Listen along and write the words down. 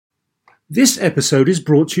This episode is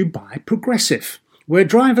brought to you by Progressive, where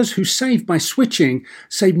drivers who save by switching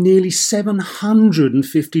save nearly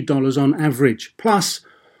 $750 on average. Plus,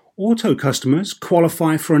 auto customers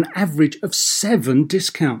qualify for an average of 7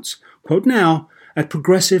 discounts. Quote now at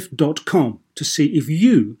progressive.com to see if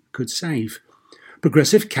you could save.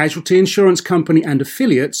 Progressive Casualty Insurance Company and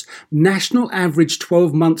affiliates, national average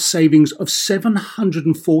 12-month savings of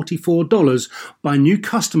 $744 by new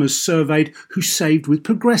customers surveyed who saved with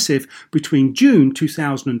Progressive between June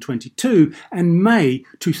 2022 and May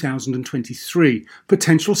 2023.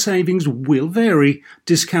 Potential savings will vary.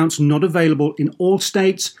 Discounts not available in all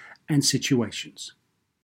states and situations.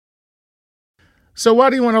 So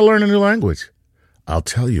why do you want to learn a new language? I'll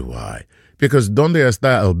tell you why. Because ¿dónde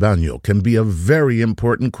está el baño can be a very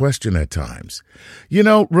important question at times. You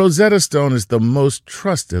know, Rosetta Stone is the most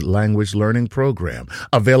trusted language learning program,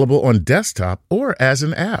 available on desktop or as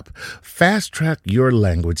an app. Fast-track your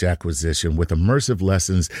language acquisition with immersive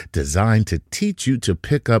lessons designed to teach you to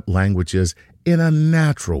pick up languages in a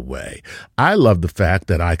natural way. I love the fact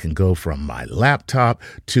that I can go from my laptop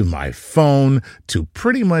to my phone to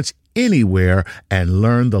pretty much anywhere and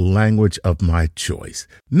learn the language of my choice.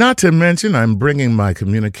 Not to mention, I'm bringing my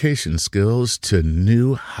communication skills to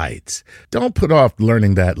new heights. Don't put off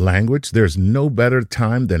learning that language. There's no better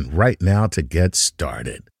time than right now to get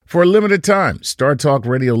started. For a limited time, Star Talk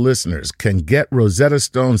Radio listeners can get Rosetta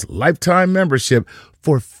Stone's lifetime membership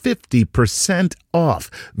for 50%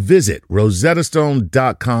 off. Visit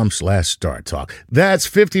rosettastone.com/StarTalk. That's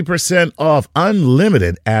 50% off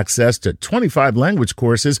unlimited access to 25 language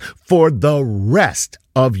courses for the rest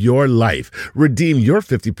of your life. Redeem your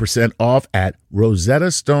 50% off at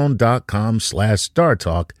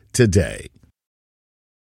rosettastone.com/StarTalk today.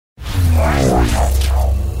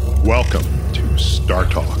 Welcome to Star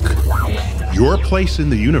Talk, your place in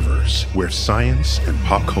the universe where science and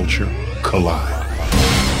pop culture collide.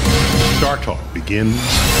 Star Talk begins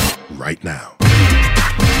right now.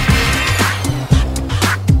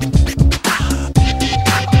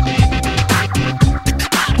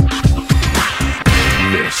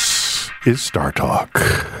 This is Star Talk.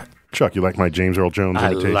 Chuck, you like my James Earl Jones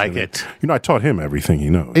imitation? I like it. You know, I taught him everything he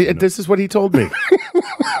knows. This is what he told me.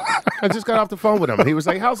 I just got off the phone with him. He was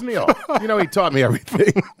like, how's Neil? You know, he taught me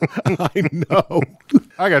everything. I know.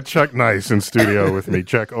 I got Chuck Nice in studio with me.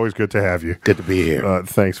 Chuck, always good to have you. Good to be here.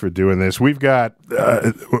 Thanks for doing this. We've got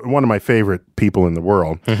one of my favorite people in the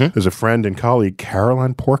world. There's a friend and colleague,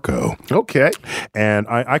 Carolyn Porco. Okay. And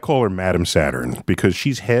I call her Madam Saturn because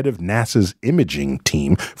she's head of NASA's imaging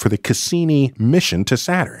team for the Cassini mission to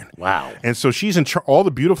Saturn. Wow. And so she's in all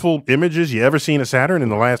the beautiful images you ever seen of Saturn in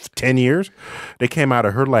the last 10 years, they came out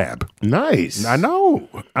of her lab. Nice. I know.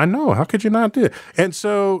 How could you not do it? And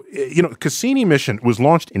so, you know, Cassini mission was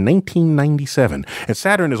launched in 1997, and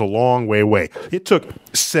Saturn is a long way away. It took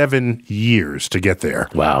 7 years to get there.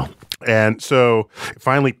 Wow. And so it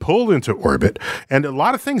finally pulled into orbit, and a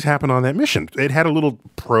lot of things happened on that mission. It had a little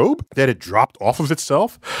probe that had dropped off of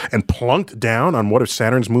itself and plunked down on one of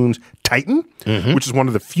Saturn's moons, Titan, which is one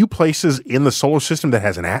of the few places in the solar system that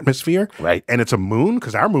has an atmosphere. Right. And it's a moon,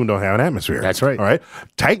 because our moon don't have an atmosphere. That's right. All right.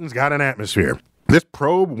 Titan's got an atmosphere. This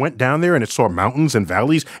probe went down there and it saw mountains and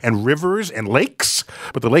valleys and rivers and lakes,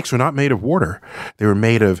 but the lakes were not made of water. They were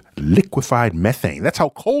made of liquefied methane. That's how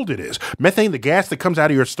cold it is. Methane, the gas that comes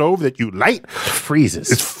out of your stove that you light,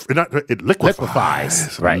 freezes. It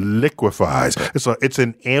liquefies. Right. Liquefies. It's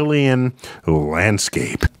an alien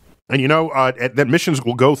landscape. And you know, that missions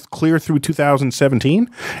will go clear through 2017,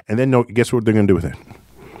 and then guess what they're going to do with it?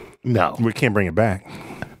 No. We can't bring it back.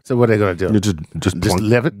 So what are they going to do? Just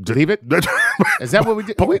leave it? Is that what we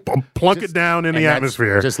do? Plunk it down in the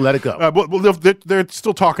atmosphere. Just let it go. Well, they're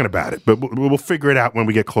still talking about it, but we'll figure it out when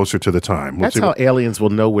we get closer to the time. That's how aliens will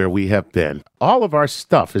know where we have been. All of our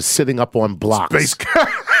stuff is sitting up on blocks.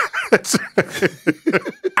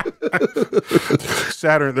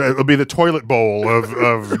 Saturn, it'll be the toilet bowl of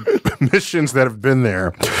missions that have been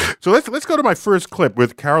there. So let's go to my first clip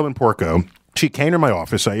with Carolyn Porco. She came to my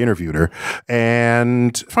office, I interviewed her,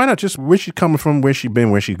 and find out just where she's coming from, where she's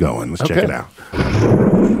been, where she's going. Let's check it out.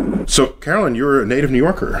 So, Carolyn, you're a native New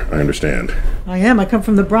Yorker, I understand. I am. I come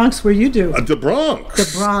from the Bronx, where you do. The Bronx? The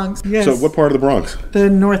Bronx, yes. So what part of the Bronx? The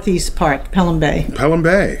northeast part, Pelham Bay. Pelham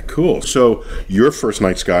Bay, cool. So your first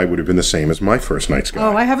night sky would have been the same as my first night sky.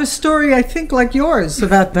 Oh, I have a story, I think, like yours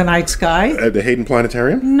about the night sky. At the Hayden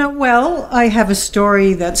Planetarium? No, well, I have a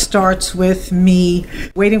story that starts with me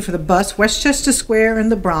waiting for the bus, Westchester Square in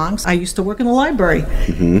the Bronx. I used to work in the library,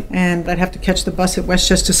 and I'd have to catch the bus at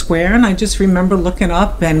Westchester Square, and I just remember looking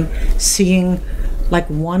up and seeing like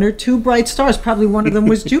 1 or 2 bright stars. Probably one of them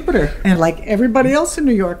was Jupiter. And like everybody else in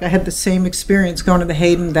New York, I had the same experience going to the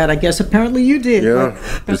Hayden that I guess apparently you did. Yeah.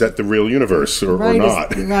 Is that the real universe or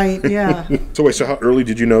not? Right, yeah. So how early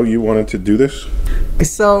did you know you wanted to do this?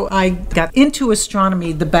 So I got into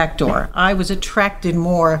astronomy the back door. I was attracted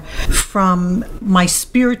more from my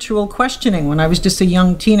spiritual questioning when I was just a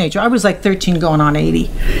young teenager. I was like 13 going on 80.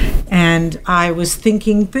 And I was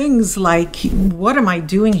thinking things like, what am I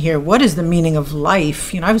doing here? What is the meaning of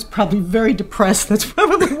life? I was probably very depressed. That's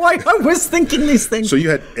probably why I was thinking these things. So you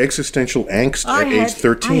had existential angst at age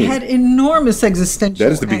 13. I had enormous existential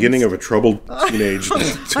That is the angst. beginning of a troubled teenage.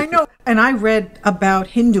 I know. And I read about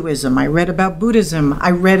Hinduism. I read about Buddhism.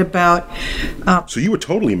 I read about... So you were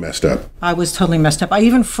totally messed up. I was totally messed up. I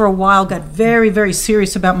even for a while got very, very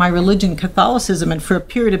serious about my religion, Catholicism. And for a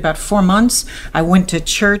period of about 4 months, I went to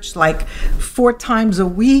church like 4 times a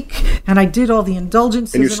week. And I did all the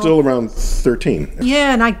indulgences. And you're still around 13.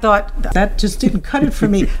 Yeah, and I thought that just didn't cut it for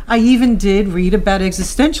me. I even did read about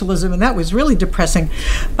existentialism, and that was really depressing.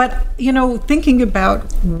 But, thinking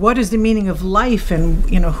about what is the meaning of life and,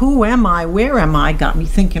 who am I, where am I, got me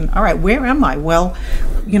thinking, all right, where am I? Well,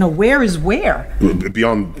 where is where?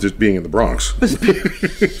 Beyond just being in the Bronx.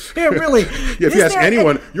 Yeah, really. Yeah, if you ask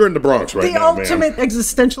anyone, you're in the Bronx right now, The ultimate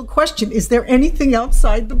existential question, is there anything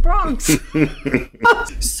outside the Bronx?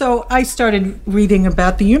 So I started reading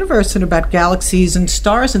about the universe and about galaxies and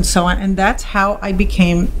stars and so on, and that's how I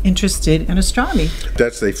became interested in astronomy.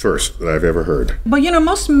 That's the first that I've ever heard. But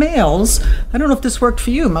most males, I don't know if this worked for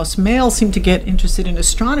you, most males seem to get interested in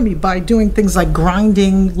astronomy by doing things like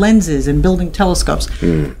grinding lenses and building telescopes.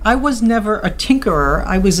 I was never a tinkerer,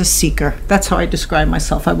 I was a seeker. That's how I describe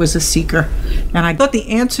myself. I was a seeker. And I thought the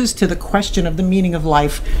answers to the question of the meaning of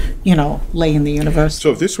life, lay in the universe.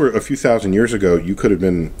 So if this were a few thousand years ago, you could have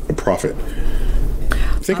been a prophet.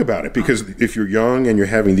 Think about it, because if you're young and you're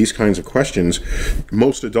having these kinds of questions,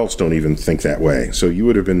 most adults don't even think that way. So you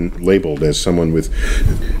would have been labeled as someone with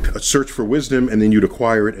a search for wisdom, and then you'd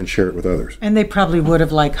acquire it and share it with others. And they probably would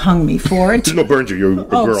have hung me for it. No, burned you. You're a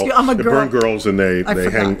girl. I'm a girl. They burn girls and they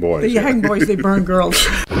hang boys. They hang boys, they burn girls.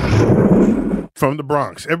 From the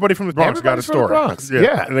Bronx. Everybody from the Bronx got a story. Bronx. Yeah.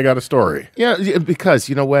 Yeah. And they got a story. Yeah, because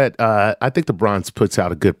you know what? I think the Bronx puts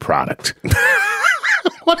out a good product.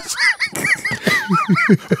 What does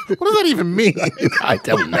that even mean? I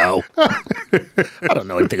don't know. I don't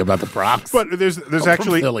know anything about the Bronx. But there's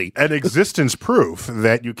actually an existence proof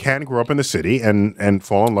that you can grow up in the city and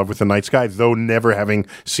fall in love with the night sky, though never having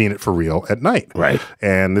seen it for real at night. Right.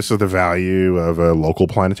 And this is the value of a local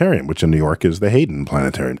planetarium, which in New York is the Hayden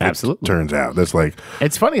Planetarium. Absolutely. It turns out. That's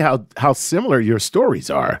it's funny how similar your stories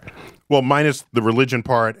are. Well, minus the religion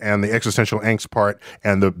part and the existential angst part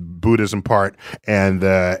and the Buddhism part, and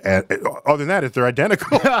other than that, they're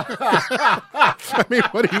identical. I mean,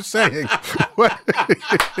 what are you saying? What?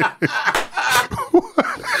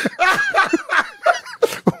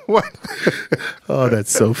 What? Oh,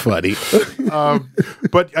 that's so funny.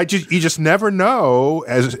 But you just never know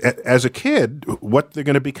as a kid what they're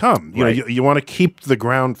going to become. You know, you want to keep the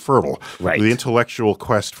ground fertile, right? The intellectual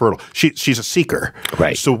quest fertile. She's a seeker,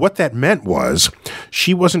 right? So what that meant was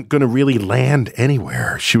she wasn't going to really land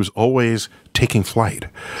anywhere. She was always taking flight.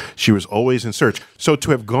 She was always in search. So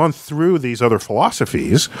to have gone through these other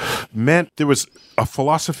philosophies meant there was a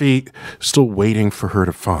philosophy still waiting for her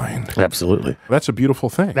to find. Absolutely. That's a beautiful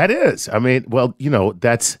thing. That is. I mean, well,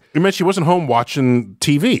 that's... It meant she wasn't home watching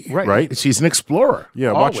TV, right? She's an explorer.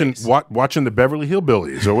 Yeah, always. watching the Beverly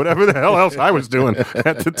Hillbillies or whatever the hell else I was doing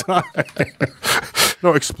at the time.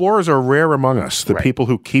 No, explorers are rare among us, the people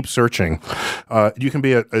who keep searching. You can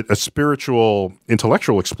be a spiritual,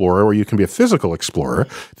 intellectual explorer, or you can be a physical explorer.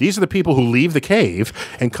 These are the people who leave the cave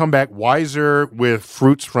and come back wiser with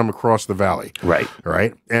fruits from across the valley. Right.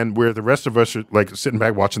 Right? And where the rest of us are like sitting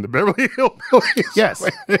back watching the Beverly Hillbillies. Yes.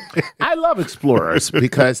 I love explorers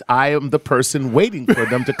because I am the person waiting for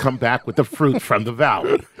them to come back with the fruit from the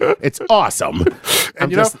valley. It's awesome.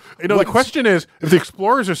 And the question is, if the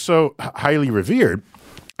explorers are so highly revered,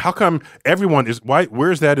 how come everyone is?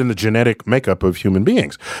 Where's that in the genetic makeup of human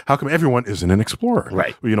beings? How come everyone isn't an explorer?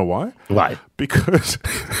 Right. Well, you know why? Why? Because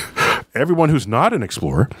everyone who's not an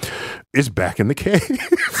explorer is back in the cave.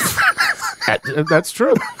 That's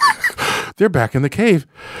true. They're back in the cave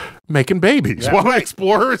making babies while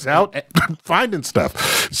explorers out finding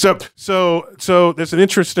stuff. So there's an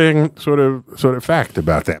interesting sort of fact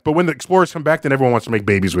about that. But when the explorers come back, then everyone wants to make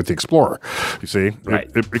babies with the explorer. You see, right?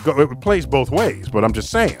 It plays both ways. But I'm just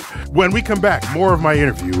saying. When we come back, more of my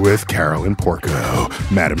interview with Carolyn Porco,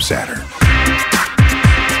 Madam Saturn.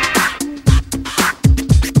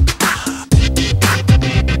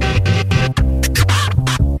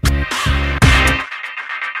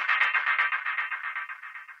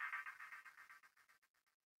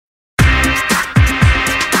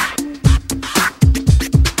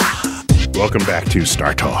 Welcome back to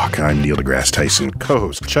Star Talk. I'm Neil deGrasse Tyson,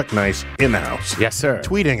 co-host Chuck Nice in the house. Yes, sir.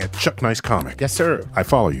 Tweeting at Chuck Nice Comic. Yes, sir. I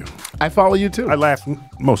follow you. I follow you, too. I laugh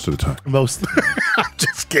most of the time. Most. I'm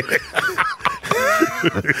just kidding.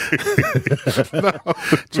 No.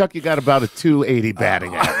 Chuck, you got about a 280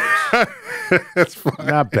 batting average. That's fine.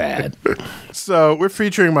 Not bad. So we're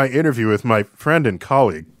featuring my interview with my friend and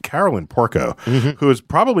colleague, Carolyn Porco, who is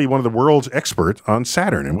probably one of the world's experts on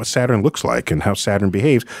Saturn and what Saturn looks like and how Saturn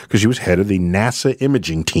behaves, because she was head of the NASA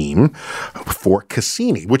imaging team for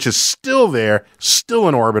Cassini, which is still there, still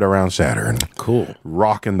in orbit around Saturn. Cool.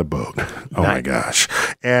 Rocking the boat. Oh, my gosh.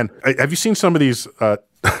 And have you seen some of these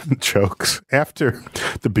jokes? After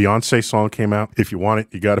the Beyonce song came out, if you want it,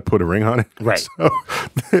 you got to put a ring on it. Right.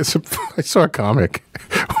 So I saw a comic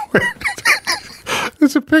where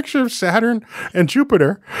there's a picture of Saturn and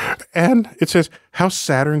Jupiter, and it says, how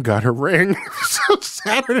Saturn got her ring. So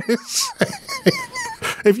Saturn is saying,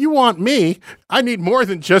 if you want me, I need more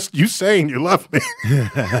than just you saying you love me.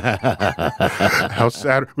 How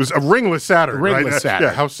Saturn it was a ringless Saturn. Ringless right? Saturn.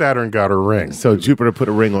 Yeah, how Saturn got her ring. So Jupiter put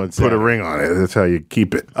a ring on Saturn. Put a ring on it. That's how you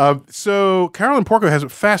keep it. So Carolyn Porco has a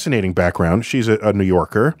fascinating background. She's a New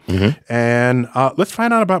Yorker. And let's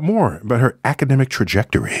find out about her academic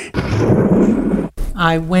trajectory.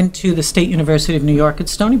 I went to the State University of New York at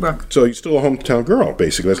Stony Brook. So you're still a hometown girl,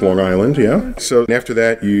 basically. That's Long Island, yeah? So after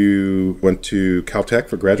that, you went to Caltech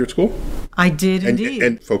for graduate school? I did indeed.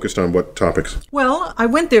 And focused on what topics? Well, I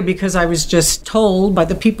went there because I was just told by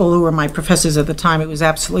the people who were my professors at the time it was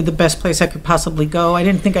absolutely the best place I could possibly go. I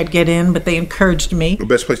didn't think I'd get in, but they encouraged me. The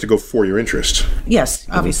best place to go for your interest. Yes,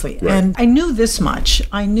 obviously. Right. And I knew this much.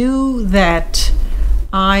 I knew that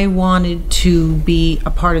I wanted to be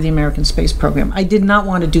a part of the American space program. I did not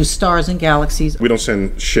want to do stars and galaxies. We don't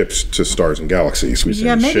send ships to stars and galaxies. We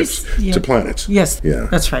send ships to planets. Yes, yeah.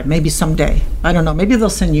 That's right. Maybe someday. I don't know. Maybe they'll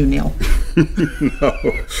send you, Neil. No.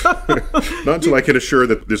 Not until I can assure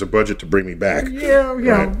that there's a budget to bring me back. Yeah.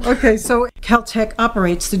 Right. Okay, so Caltech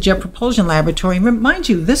operates the Jet Propulsion Laboratory. Mind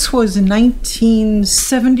you, this was in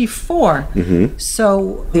 1974.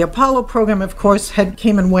 So the Apollo program, of course,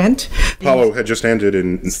 came and went. Apollo had just ended in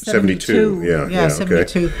 72. Yeah,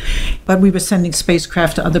 72. Okay. But we were sending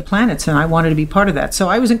spacecraft to other planets, and I wanted to be part of that. So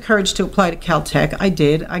I was encouraged to apply to Caltech. I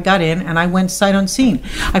did. I got in, and I went sight unseen.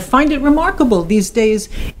 I find it remarkable. These days,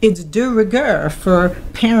 it's de rigueur for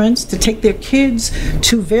parents to take their kids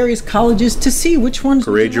to various colleges to see which ones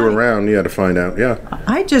parade you around, to find out, yeah.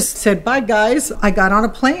 I just said, bye, guys. I got on a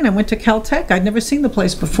plane. I went to Caltech. I'd never seen the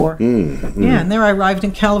place before. Yeah, and there I arrived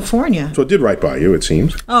in California. So it did right by you, it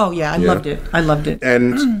seems. Oh, yeah, I loved it.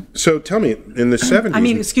 And so tell me, in the 70s... I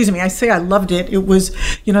mean, excuse me, I say I loved it. It was,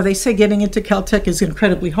 they say getting into Caltech is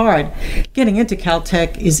incredibly hard. Getting into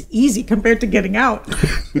Caltech is easy compared to getting out.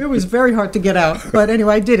 It was very hard to get out. But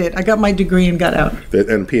anyway, I did it. I got my degree and got out.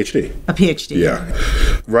 And PhD? A PhD. Yeah.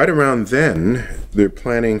 Right around then, they're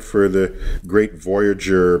planning for the Great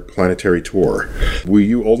Voyager planetary tour. Were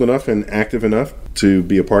you old enough and active enough to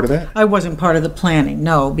be a part of that? I wasn't part of the planning,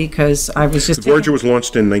 no, because I was just... The Voyager was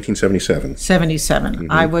launched in 1977.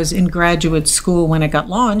 77. I was in graduate school when it got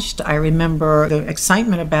launched. I remember the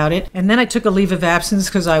excitement about it. And then I took a leave of absence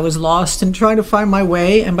because I was lost and trying to find my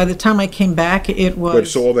way. And by the time I came back, it was... But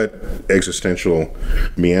so all that existential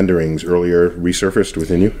meanderings earlier resurfaced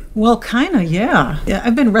within you? Well, kind of, yeah.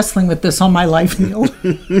 I've been wrestling with this all my life, Neil.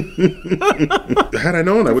 Had I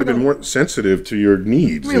known, I would have been more sensitive to your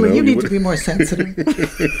needs. Really, you need to be more sensitive.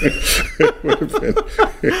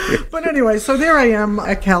 But anyway, so there I am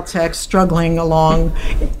at Caltech struggling along,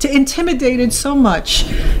 intimidated so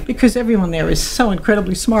much because everyone there is so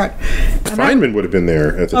incredibly smart. Feynman would have been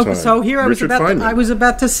there at the time. So here I was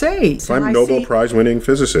about to say. Feynman, Nobel Prize winning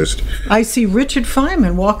physicist. I see Richard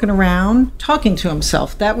Feynman walking around talking to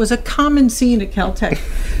himself. That was a common scene at Caltech.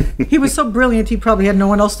 He was so brilliant he probably had no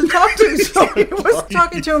one else to talk to. So he was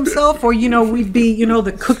talking to himself, or we'd be,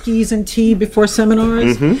 the cookies and tea before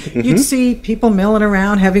seminars. You'd see people milling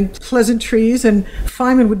around having pleasantries, and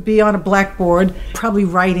Feynman would be on a blackboard probably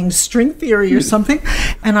writing string theory or something.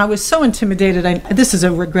 And I was so intimidated. This is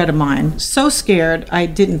a regret of mine. So scared I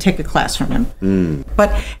didn't take a class from him.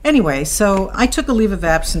 But anyway, so I took a leave of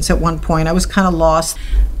absence at one point. I was kind of lost.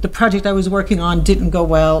 The project I was working on didn't go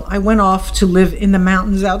well. I went off to live in the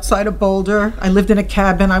mountains outside of Boulder. I lived in a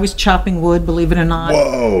cabin. I was chopping wood, believe it or not.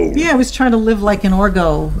 Whoa. Yeah, I was trying to live like an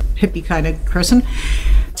orgo hippie kind of person.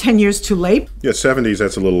 10 years too late. Yeah, 70s,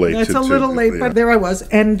 that's a little late. That's a little late, but there I was.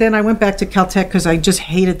 And then I went back to Caltech because I just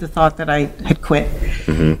hated the thought that I had quit.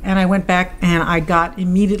 Mm-hmm. And I went back and I got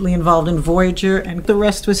immediately involved in Voyager, and the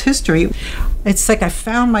rest was history. It's like I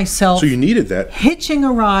found myself So you needed that. hitching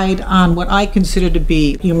a ride on what I consider to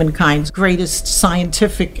be humankind's greatest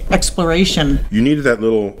scientific exploration. You needed that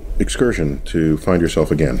little excursion to find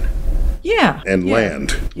yourself again. Yeah. And yeah.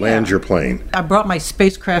 land your plane. I brought my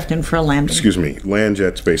spacecraft in for a landing. Excuse me, land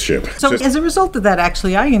jet spaceship. So as a result of that,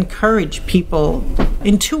 actually, I encourage people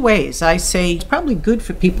in two ways. I say it's probably good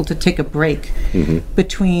for people to take a break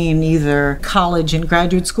between either college and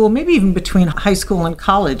graduate school, maybe even between high school and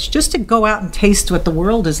college, just to go out and taste what the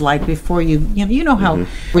world is like before you know how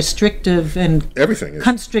restrictive and Everything is.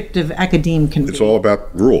 constrictive academe can be. It's all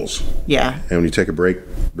about rules. Yeah. And when you take a break,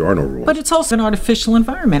 there are no rules. But it's also an artificial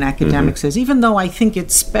environment, academics is. Even though I think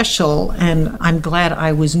it's special and I'm glad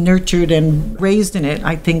I was nurtured and raised in it,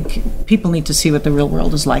 I think people need to see what the real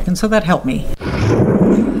world is like. And so that helped me.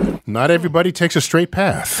 Not everybody takes a straight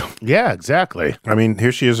path. Yeah, exactly. I mean,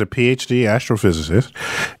 here she is, a PhD astrophysicist,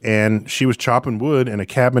 and she was chopping wood in a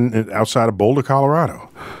cabin outside of Boulder, Colorado.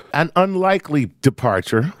 An unlikely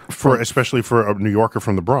departure. Especially for a New Yorker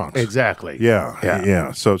from the Bronx. Exactly.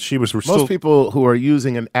 Yeah. So she was Most people who are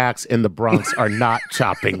using an axe in the Bronx are not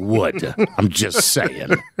chopping wood. I'm just saying.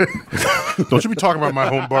 Don't you be talking about my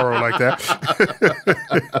home borough like that.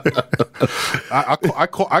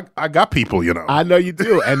 I got people, you know. I know you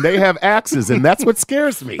do, and they have axes, and that's what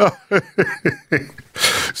scares me.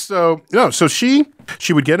 So she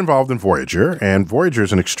would get involved in Voyager, and Voyager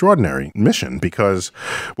is an extraordinary mission because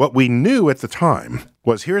what we knew at the time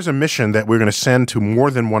was here's a mission that we're going to send to more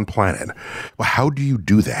than one planet. Well, how do you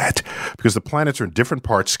do that? Because the planets are in different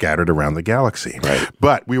parts scattered around the galaxy. Right.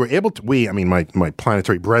 But we were able to, my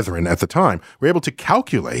planetary brethren at the time, were able to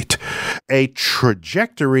calculate a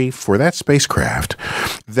trajectory for that spacecraft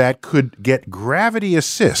that could get gravity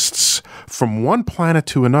assists from one planet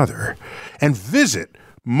to another and visit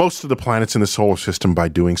most of the planets in the solar system by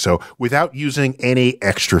doing so without using any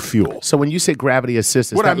extra fuel. So when you say gravity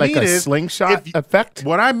assist, is that like a slingshot effect?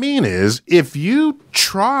 What I mean is, if you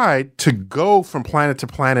tried to go from planet to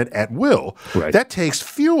planet at will, that takes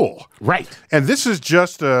fuel. Right. And this is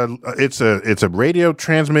just it's a radio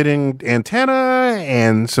transmitting antenna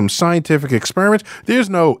and some scientific experiments.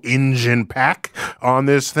 There's no engine pack on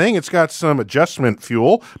this thing. It's got some adjustment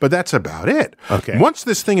fuel, but that's about it. Okay. Once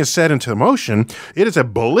this thing is set into motion, it is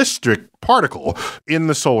a ballistic particle in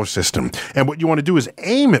the solar system. And what you want to do is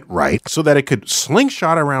aim it right so that it could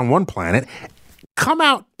slingshot around one planet, come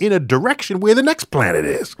out in a direction where the next planet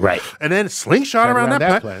is. Right. And then slingshot around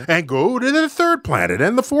that planet and go to the third planet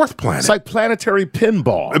and the fourth planet. It's like planetary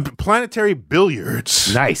pinball. Planetary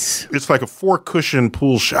billiards. Nice. It's like a 4-cushion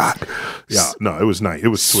pool shot. Yeah. No, it was nice. It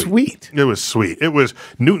was sweet. It was sweet. It was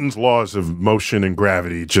Newton's laws of motion and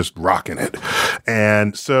gravity just rocking it.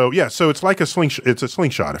 And so it's like a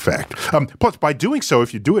slingshot effect. Plus, by doing so,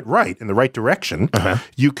 if you do it right in the right direction,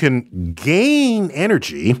 you can gain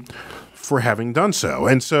energy for having done so.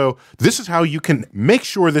 And so this is how you can make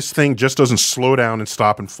sure this thing just doesn't slow down and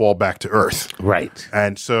stop and fall back to Earth. Right.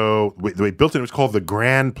 And so we built it. It was called the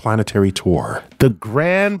Grand Planetary Tour. The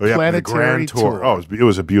Grand Planetary Tour. Oh, it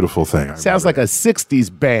was a beautiful thing. Sounds like a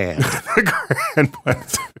 60s band.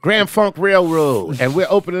 The Grand Funk Railroad. And we're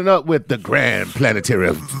opening up with the Grand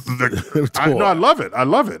Planetary Tour. I love it. I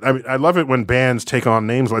love it. I mean, I love it when bands take on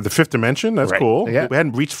names like the Fifth Dimension. That's cool. Yeah. We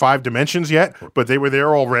hadn't reached 5 dimensions yet, but they were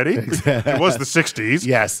there already. It was the 60s.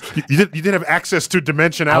 Yes. You did have access to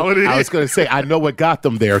dimensionality. I was going to say, I know what got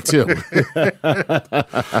them there, too. In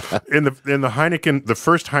the Heineken, the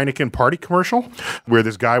first Heineken party commercial, where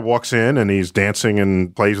this guy walks in and he's dancing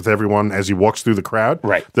and plays with everyone as he walks through the crowd.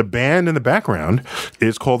 Right. The band in the background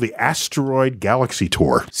is called the Asteroid Galaxy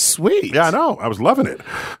Tour. Sweet. Yeah, I know. I was loving it.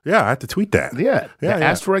 Yeah, I had to tweet that. Yeah.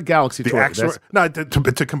 Asteroid Galaxy Tour.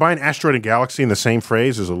 To combine asteroid and galaxy in the same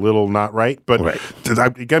phrase is a little not right, but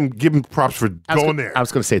again, give them props for going there. I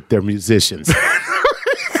was going to say they're musicians.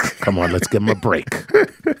 Come on, let's give them a break.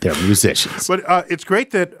 They're musicians. But it's great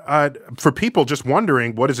that for people just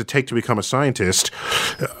wondering what does it take to become a scientist,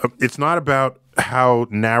 it's not about how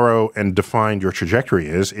narrow and defined your trajectory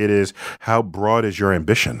is. It is how broad is your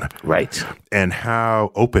ambition. Right. And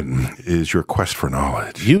how open is your quest for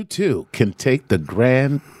knowledge. You, too, can take the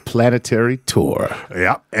Grand Planetary Tour.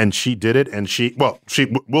 Yeah, and she did it, and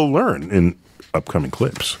we'll learn in upcoming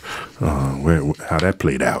clips how that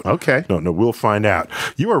played out. Okay. No, we'll find out.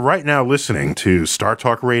 You are right now listening to Star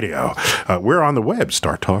Talk Radio. We're on the web,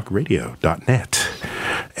 startalkradio.net.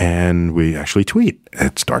 And we actually tweet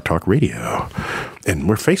at Star Talk Radio. And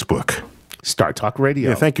we're Facebook. Star Talk Radio.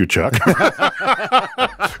 Yeah, thank you, Chuck.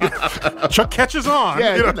 Chuck catches on.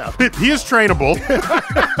 Yeah, you know. He is trainable.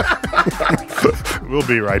 We'll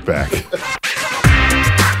be right back.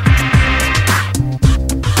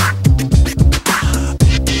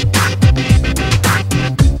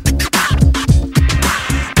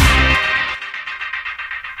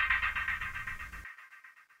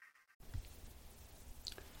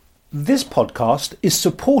 This podcast is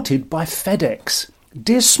supported by FedEx.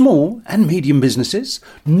 Dear small and medium businesses,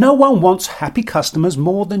 no one wants happy customers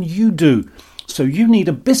more than you do. So you need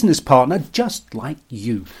a business partner just like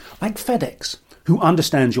you, like FedEx, who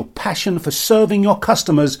understands your passion for serving your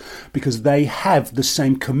customers because they have the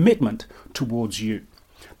same commitment towards you.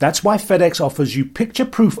 That's why FedEx offers you picture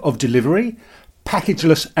proof of delivery,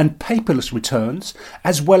 packageless and paperless returns,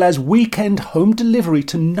 as well as weekend home delivery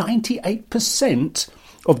to 98%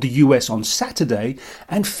 of the US on Saturday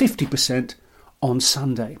and 50% on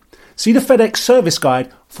Sunday. See the FedEx service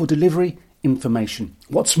guide for delivery information.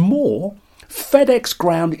 What's more, FedEx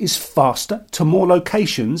Ground is faster to more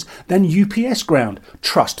locations than UPS Ground.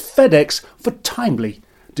 Trust FedEx for timely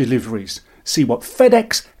deliveries. See what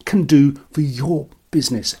FedEx can do for your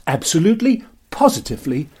business. Absolutely,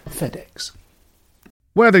 positively FedEx.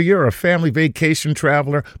 Whether you're a family vacation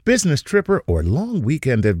traveler, business tripper, or long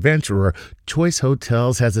weekend adventurer, Choice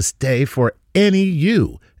Hotels has a stay for any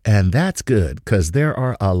you. And that's good, because there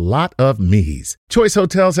are a lot of me's. Choice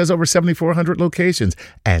Hotels has over 7,400 locations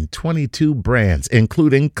and 22 brands,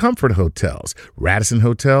 including Comfort Hotels, Radisson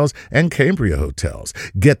Hotels, and Cambria Hotels.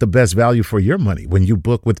 Get the best value for your money when you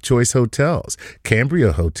book with Choice Hotels.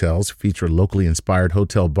 Cambria Hotels feature locally inspired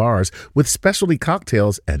hotel bars with specialty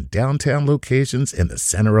cocktails and downtown locations in the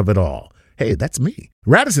center of it all. Hey, that's me.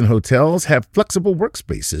 Radisson Hotels have flexible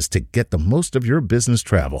workspaces to get the most of your business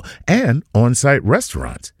travel and on-site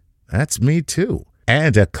restaurants. That's me too.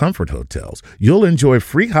 And at Comfort Hotels, you'll enjoy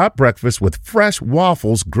free hot breakfast with fresh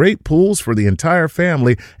waffles, great pools for the entire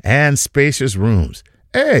family, and spacious rooms.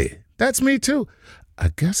 Hey, that's me too. I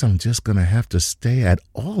guess I'm just going to have to stay at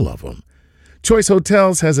all of them. Choice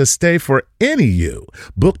Hotels has a stay for any you.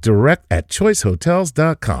 Book direct at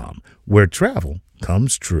choicehotels.com, where travel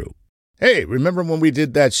comes true. Hey, remember when we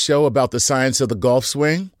did that show about the science of the golf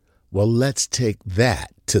swing? Well, let's take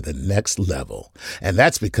that to the next level. And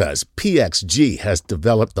that's because PXG has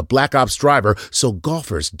developed the Black Ops driver so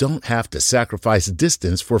golfers don't have to sacrifice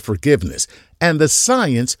distance for forgiveness. And the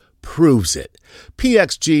science proves it.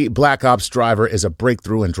 PXG Black Ops driver is a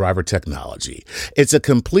breakthrough in driver technology. It's a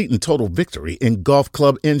complete and total victory in golf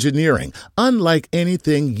club engineering, unlike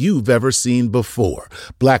anything you've ever seen before.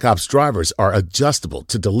 Black Ops drivers are adjustable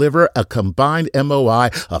to deliver a combined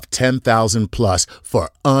MOI of 10,000 plus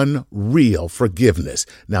for unreal forgiveness.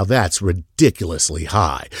 Now that's ridiculously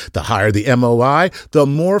high. The higher the MOI, the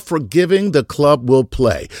more forgiving the club will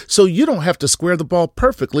play. So you don't have to square the ball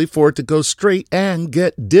perfectly for it to go straight and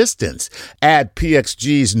get distance. Add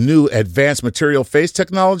PXG's new advanced material phase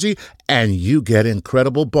technology, and you get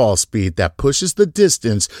incredible ball speed that pushes the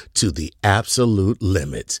distance to the absolute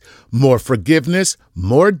limits. More forgiveness,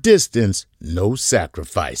 more distance, no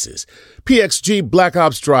sacrifices. PXG Black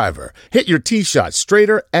Ops driver. Hit your tee shot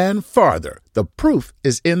straighter and farther. The proof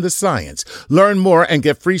is in the science. Learn more and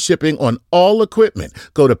get free shipping on all equipment.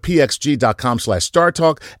 Go to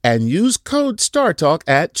pxg.com/StarTalk and use code StarTalk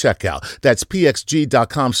at checkout. That's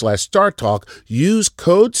pxg.com/StarTalk. Use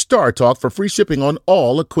code StarTalk for free shipping on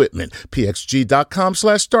all equipment.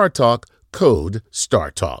 pxg.com/StarTalk, code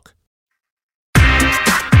StarTalk.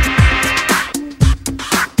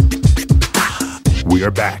 We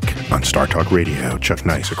are back on Star Talk Radio. Chuck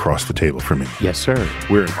Nice across the table from me. Yes, sir.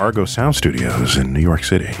 We're in Argo Sound Studios in New York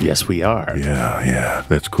City. Yes, we are. Yeah,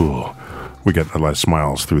 that's cool. We got a lot of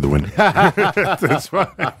smiles through the window. That's fine.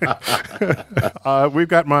 We've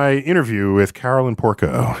got my interview with Carolyn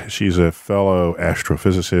Porco. She's a fellow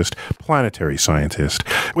astrophysicist, planetary scientist.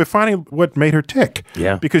 We're finding what made her tick.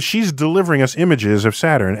 Yeah. Because she's delivering us images of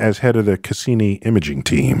Saturn as head of the Cassini Imaging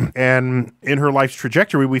team. And in her life's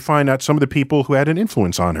trajectory, we find out some of the people who had an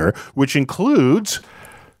influence on her, which includes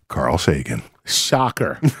Carl Sagan.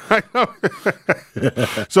 Shocker.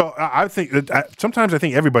 So I think that sometimes I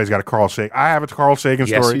think everybody's got a Carl Sagan. I have a Carl Sagan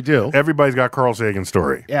story. Yes, you do. Everybody's got a Carl Sagan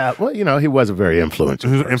story. Yeah, well, you know, he was a very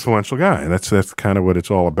influential He's an influential guy. That's kind of what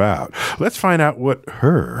it's all about. Let's find out what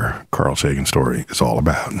her Carl Sagan story is all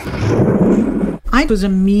about. I was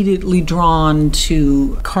immediately drawn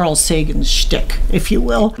to Carl Sagan's shtick, if you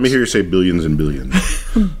will. Let me hear you say billions and billions.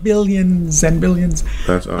 Billions and billions.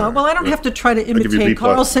 That's all right. Well, I don't have to try to give you B+. imitate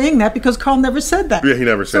Carl saying that because Carl never said that. Yeah, he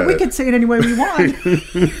never said So we it. could say it any way we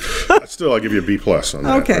want. Still, I'll give you a B+ on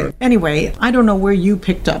that. Okay. Right? Anyway, I don't know where you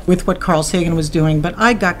picked up with what Carl Sagan was doing, but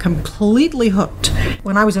I got completely hooked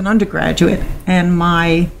when I was an undergraduate, and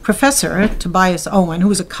my professor, Tobias Owen, who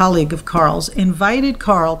was a colleague of Carl's, invited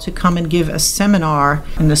Carl to come and give a seminar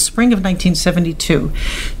in the spring of 1972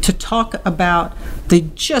 to talk about the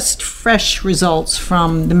just fresh results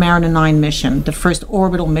from the Mariner 9 mission, the first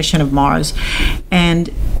orbital mission of Mars. And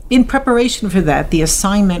in preparation for that, the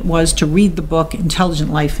assignment was to read the book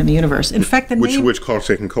Intelligent Life in the Universe. In fact, the name... Which Carl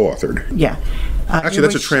Sagan co-authored. Yeah. Actually,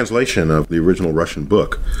 that's a translation of the original Russian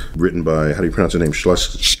book written by, how do you pronounce his name?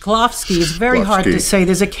 Shklovsky is very hard to say.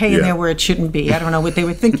 There's a K in there where it shouldn't be. I don't know what they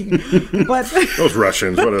were thinking. But those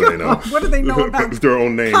Russians, what do they know? What do they know about their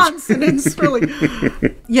own names? Consonants, really.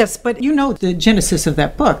 Yes, but you know the genesis of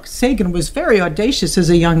that book. Sagan was very audacious as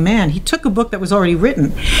a young man. He took a book that was already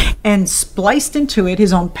written and spliced into it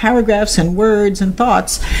his own paragraphs and words and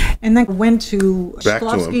thoughts, and then went to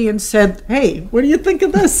Shklovsky and said, hey, what do you think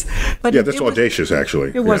of this? But yeah, that's audacious.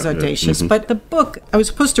 Actually, it was audacious. But the book, I was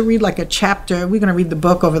supposed to read like a chapter. We're going to read the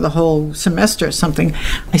book over the whole semester or something.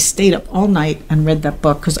 I stayed up all night and read that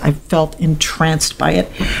book because I felt entranced by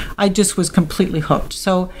it. I just was completely hooked.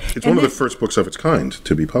 So it's one of the first books of its kind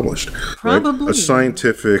to be published. Probably. Right? A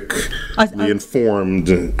scientifically informed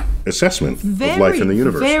assessment of life in the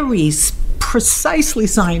universe. Very precisely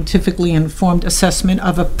scientifically informed assessment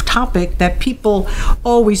of a topic that people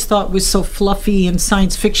always thought was so fluffy and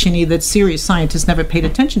science fiction-y that serious scientists never paid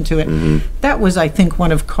attention to it. That was, I think,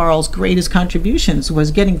 one of Carl's greatest contributions,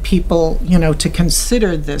 was getting people, to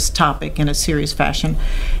consider this topic in a serious fashion.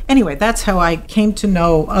 Anyway, that's how I came to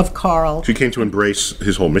know of Carl. So you came to embrace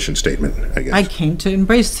his whole mission statement, I guess. I came to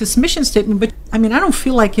embrace this mission statement, but I don't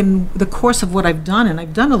feel like in the course of what I've done, and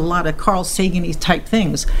I've done a lot of Carl Sagan-y type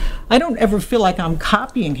things, I don't ever feel like I'm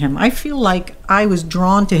copying him. I feel like I was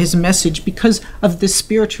drawn to his message because of this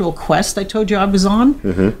spiritual quest I told you I was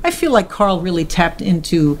on. I feel like Carl really tapped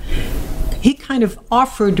into, he kind of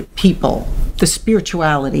offered people the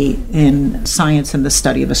spirituality in science and the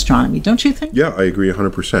study of astronomy, don't you think? Yeah, I agree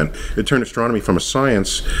 100%. It turned astronomy from a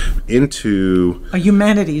science into... a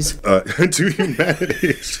humanities. Into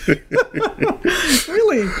humanities.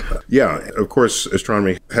 Really? Yeah, of course,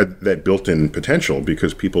 astronomy had that built-in potential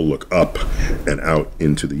because people look up and out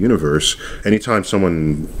into the universe. Anytime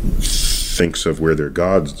someone thinks of where their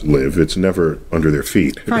gods live, it's never under their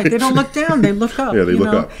feet. Right, they don't look down, they look up. Yeah, they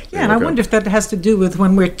look up. Yeah, and I wonder if that has to do with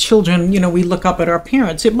when we're children, we look up at our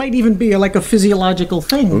parents. It might even be like a physiological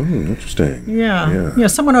thing. Interesting. Yeah,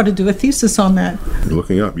 someone ought to do a thesis on that. You're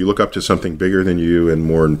looking up. You look up to something bigger than you and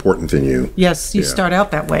more important than you. Yes, you start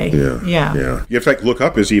out that way. Yeah. In fact, look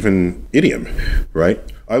up is even idiom, right?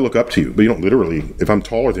 I look up to you, but you don't literally, if I'm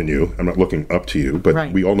taller than you, I'm not looking up to you,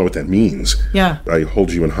 but we all know what that means. Yeah. I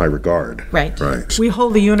hold you in high regard. Right. We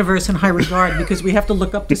hold the universe in high regard because we have to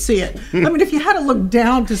look up to see it. If you had to look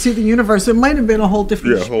down to see the universe, it might have been a whole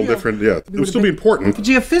different It would still be important.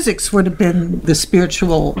 Geophysics would have been the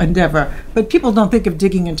spiritual endeavor, but people don't think of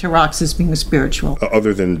digging into rocks as being spiritual.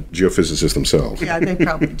 Other than geophysicists themselves. Yeah, they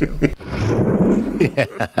probably do.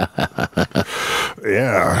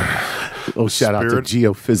 Yeah. Oh, shout out to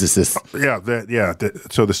geophysicists.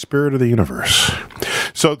 So the spirit of the universe.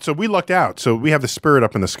 So we lucked out. So we have the spirit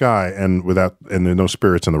up in the sky, and there are no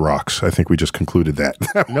spirits in the rocks. I think we just concluded that.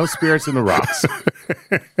 No spirits in the rocks.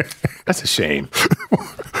 That's a shame.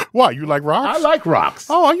 Why? You like rocks? I like rocks.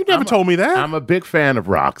 Oh, you never told me that. I'm a big fan of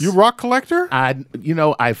rocks. You a rock collector?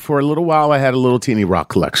 For a little while I had a little teeny rock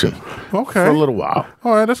collection. Okay. For a little while.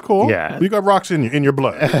 All right, that's cool. Yeah. You got rocks in your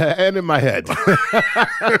blood. And in my head.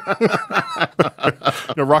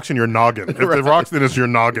 Rocks in your noggin. If the rocks, then it's your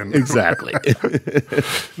noggin. Exactly.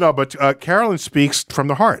 No, but Carolyn speaks from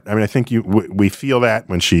the heart. I think we feel that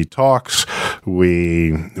when she talks.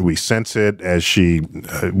 We sense it as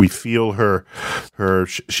we feel her.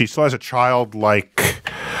 She still has a childlike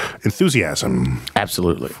enthusiasm.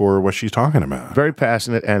 Absolutely. For what she's talking about. Very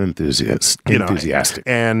passionate and enthusiastic.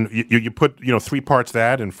 And you put 3 parts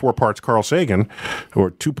that and 4 parts Carl Sagan,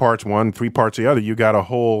 or 2 parts one, 3 parts the other. You got a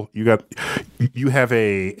whole. You have you have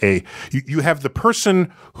the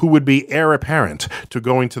person who would be heir apparent to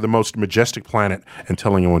going to the most majestic planet and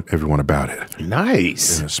telling everyone about it.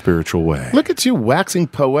 Nice. In a spiritual way. Look at you waxing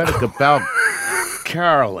poetic about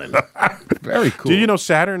Carolyn. Very cool. Do you know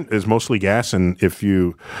Saturn is mostly gas, and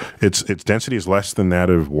its density is less than that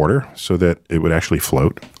of water, so that it would actually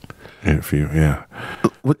float?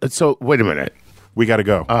 So wait a minute. We got to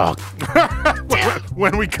go. Oh,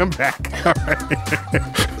 When we come back. All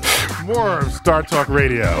right. More of Star Talk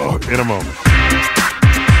Radio in a moment.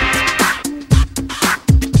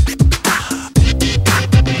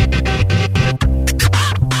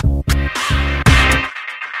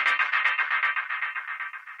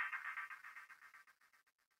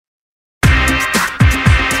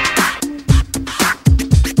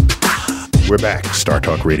 We're back. Star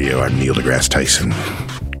Talk Radio. I'm Neil deGrasse Tyson.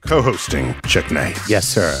 Co-hosting Chuck Nice. yes,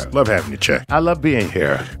 sir. Love having you, Chuck. I love being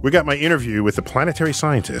here. We got my interview with the planetary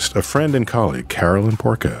scientist, a friend and colleague, Carolyn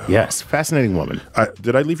Porco. Yes, fascinating woman.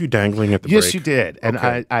 Did I leave you dangling at the break? Yes, you did. And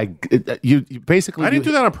Okay. you basically... I didn't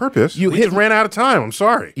do that on purpose. You We hit just ran out of time. I'm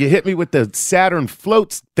sorry. You hit me with the Saturn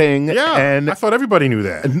floats thing. Yeah, And I thought everybody knew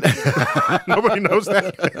that. Nobody knows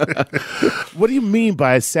that. what do you mean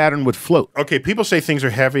by Saturn would float? Okay, people say things are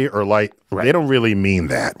heavy or light. Right. They don't really mean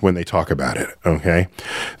that when they talk about it, okay?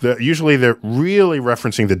 Usually they're really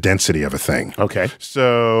referencing the density of a thing. Okay.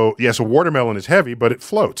 So, yes, a watermelon is heavy, but it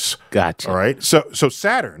floats. Gotcha. All right? So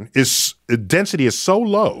Saturn density is so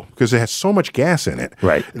low because it has so much gas in it,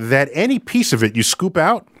 Right. that any piece of it you scoop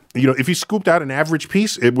out, if you scooped out an average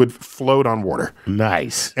piece, it would float on water.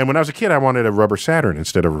 Nice. And when I was a kid, I wanted a rubber Saturn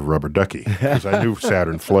instead of a rubber ducky because I knew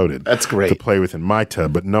Saturn floated. That's great. To play with in my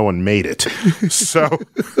tub, but no one made it. So,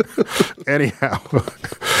 anyhow,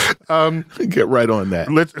 Get right on that.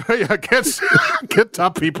 get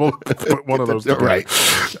top people to put one of those together. Right.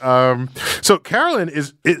 So Carolyn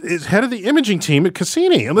is head of the imaging team at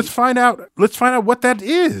Cassini, and let's find out what that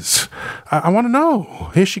is. I want to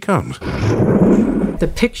know. Here she comes. The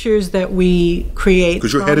pictures that we create.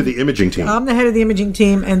 Because you're head of the imaging team. I'm the head of the imaging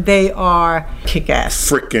team, and they are kick-ass.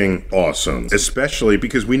 Freaking awesome. Especially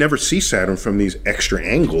because we never see Saturn from these extra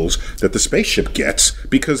angles that the spaceship gets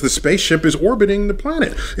because the spaceship is orbiting the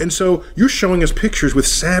planet. And so you're showing us pictures with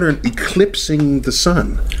Saturn eclipsing the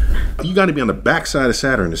sun. You got to be on the backside of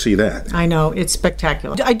Saturn to see that. I know, it's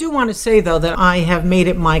spectacular. I do want to say, though, that I have made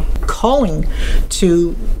it my calling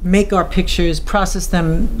to make our pictures, process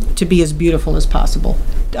them to be as beautiful as possible.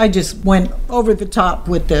 I just went over the top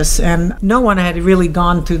with this, and no one had really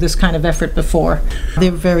gone through this kind of effort before. They're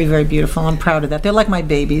very, very beautiful. I'm proud of that. They're like my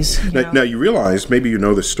babies. Now you realize, maybe you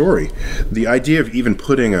know this story, the idea of even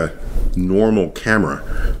putting a normal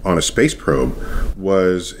camera on a space probe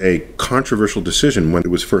was a controversial decision when it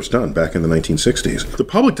was first done back in the 1960s. The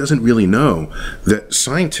public doesn't really know that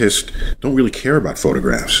scientists don't really care about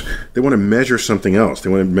photographs. They want to measure something else. They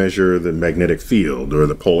want to measure the magnetic field or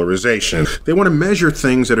the polarization. They want to measure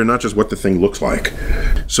things that are not just what the thing looks like.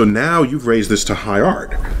 So now you've raised this to high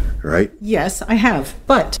art, right? Yes, I have.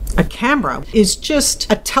 But a camera is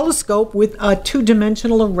just a telescope with a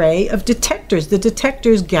two-dimensional array of detectors. The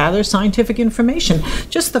detectors gather scientific information.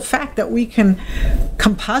 Just the fact that we can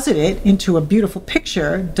composite it into a beautiful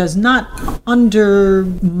picture does not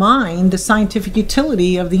undermine the scientific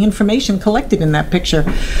utility of the information collected in that picture.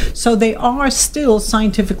 So they are still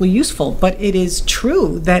scientifically useful. But it is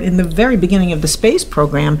true that in the very beginning of the space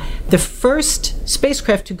program, the first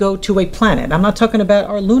spacecraft to go to a planet, I'm not talking about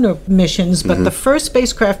our lunar missions, but the first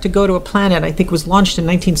spacecraft to go to a planet, I think, was launched in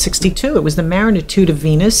 1962. It was the Mariner 2 to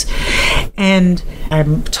Venus. And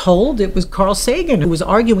I'm told it was Carl Sagan who was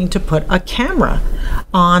arguing to put a camera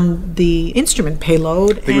on the instrument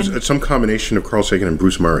payload. I think it was some combination of Carl Sagan and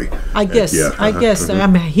Bruce Murray. I guess.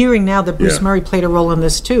 I'm hearing now that Bruce Murray played a role in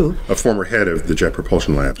this too. A former head of the Jet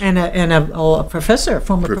Propulsion Labs. And a professor,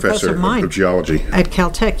 former professor of mine. Of geology. At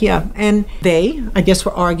Caltech, yeah. And they, I guess,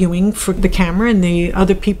 were arguing for the camera, and the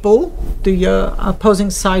other people, the opposing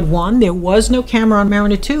side won. There was no camera on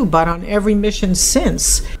Mariner 2, but on every mission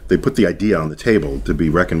since. They put the idea on the table to be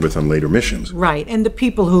reckoned with on later missions. Right, and the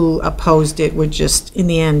people who opposed it were just, in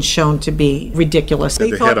the end, shown to be ridiculous. They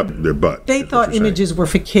head up their butt. They thought images were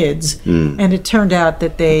for kids, and it turned out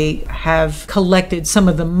that they have collected some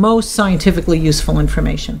of the most scientifically useful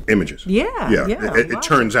information. Images. Yeah. It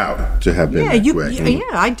turns out to have been that way.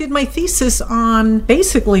 I did my thesis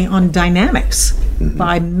basically on dynamics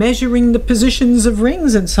by measuring the positions of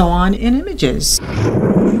rings and so on in images.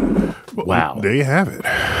 Wow. There you have it.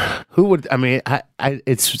 Who would,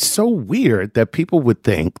 it's so weird that people would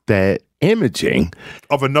think that imaging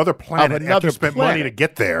Of another planet after you spent money to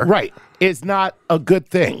get there. Right. Is not a good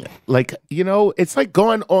thing. Like, it's like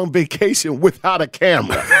going on vacation without a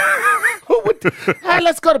camera. Who would, hey,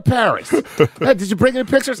 let's go to Paris. Hey, did you bring any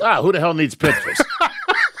pictures? Who the hell needs pictures?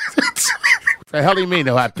 The hell do you mean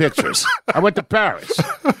they'll have pictures? I went to Paris.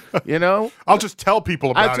 You know? I'll just tell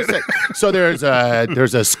people about it. So there's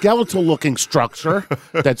a skeletal-looking structure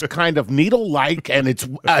that's kind of needle-like, and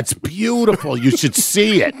it's beautiful. You should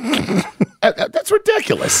see it. That's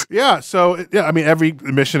ridiculous. Yeah. So I mean, every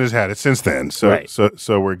mission has had it since then. So Right.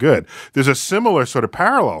 so we're good. There's a similar sort of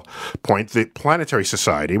parallel point. The Planetary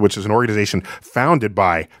Society, which is an organization founded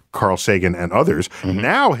by Carl Sagan and others,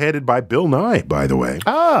 now headed by Bill Nye, by the way.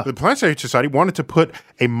 The Planetary Society wanted to put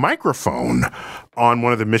a microphone on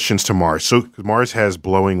one of the missions to Mars. So Mars has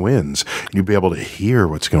blowing winds. You'd be able to hear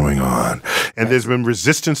what's going on. And there's been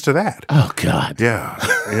resistance to that. Oh, God. Yeah.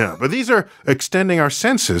 Yeah. But these are extending our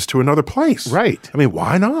senses to another place. Right. I mean,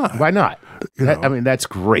 why not? Why not? I mean, that's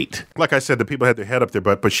great. Like I said, the people had their head up their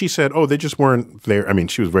butt, but she said, "Oh, they just weren't there." I mean,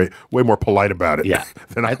 she was way more polite about it. Yeah.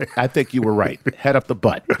 than I think you were right. Head up the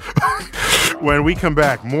butt. When we come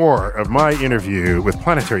back, more of my interview with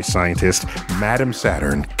planetary scientist Madam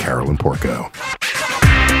Saturn, Carolyn Porco.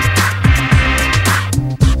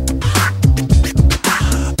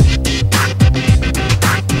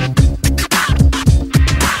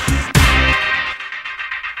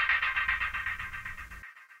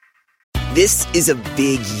 This is a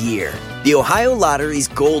big year. The Ohio Lottery's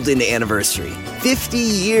golden anniversary. 50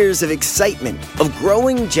 years of excitement, of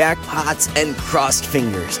growing jackpots and crossed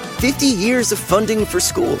fingers. 50 years of funding for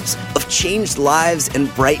schools, of changed lives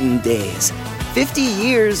and brightened days. 50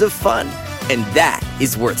 years of fun, and that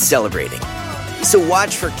is worth celebrating. So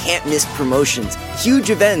watch for can't-miss promotions, huge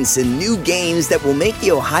events, and new games that will make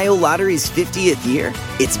the Ohio Lottery's 50th year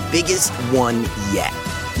its biggest one yet.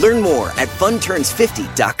 Learn more at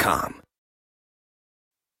funturns50.com.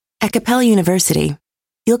 At Capella University,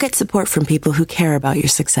 you'll get support from people who care about your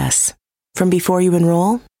success. From before you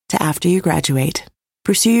enroll to after you graduate,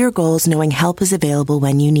 pursue your goals knowing help is available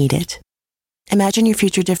when you need it. Imagine your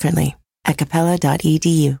future differently at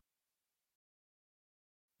capella.edu.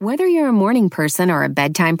 Whether you're a morning person or a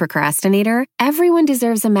bedtime procrastinator, everyone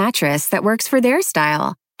deserves a mattress that works for their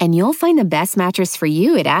style. And you'll find the best mattress for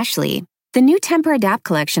you at Ashley. The new Tempur-Adapt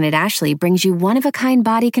collection at Ashley brings you one-of-a-kind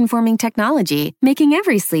body-conforming technology, making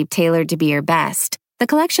every sleep tailored to be your best. The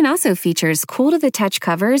collection also features cool-to-the-touch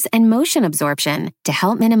covers and motion absorption to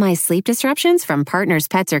help minimize sleep disruptions from partners,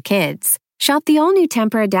 pets, or kids. Shop the all-new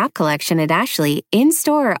Tempur-Adapt collection at Ashley,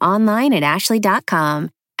 in-store or online at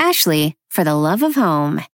ashley.com. Ashley, for the love of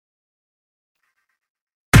home.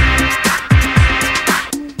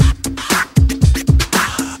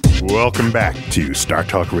 Welcome back to Star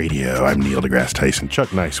Talk Radio. I'm Neil deGrasse Tyson.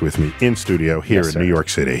 Chuck Nice with me in studio here in New York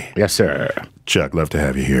City. Yes, sir. Chuck, love to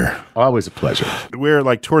have you here. Always a pleasure. We're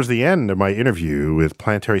like towards the end of my interview with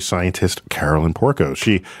planetary scientist Carolyn Porco.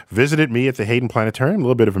 She visited me at the Hayden Planetarium, a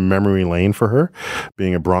little bit of a memory lane for her,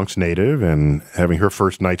 being a Bronx native and having her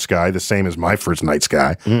first night sky the same as my first night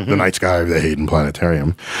sky, the night sky of the Hayden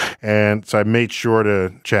Planetarium. And so I made sure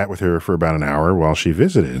to chat with her for about an hour while she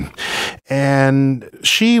visited. And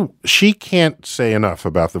she can't say enough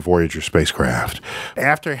about the Voyager spacecraft.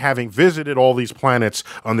 After having visited all these planets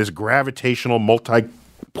on this gravitational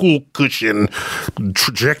multi-pool cushion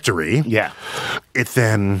trajectory, it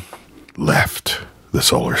then left the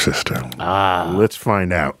solar system. Let's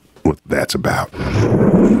find out what that's about.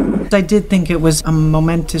 I did think it was a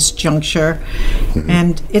momentous juncture,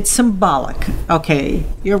 and it's symbolic. Okay,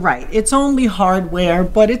 you're right. It's only hardware,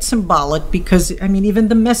 but it's symbolic because, I mean, even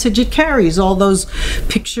the message it carries, all those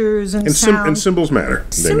pictures and sounds. And symbols matter.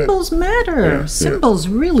 Symbols matter. Yeah, symbols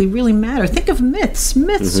really, really matter. Think of myths.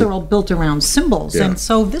 Myths are all built around symbols, and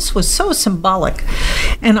so this was so symbolic.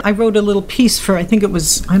 And I wrote a little piece for, I think it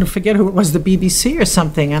was, I don't forget who it was, the BBC or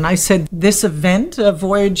something, and I said, this event of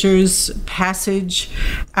Voyager's passage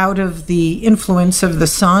out of the influence of the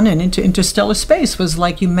sun and into interstellar space was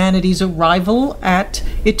like humanity's arrival at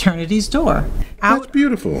eternity's door. That's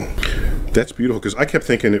beautiful. That's beautiful, because I kept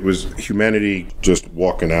thinking it was humanity just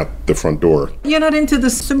walking out the front door. You're not into the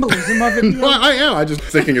symbolism of it? Well, I am. I just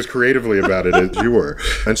thinking as creatively about it as you were.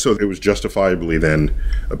 And so it was justifiably then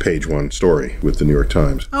a page one story with the New York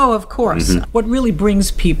Times. Oh, of course. What really brings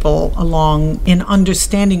people along in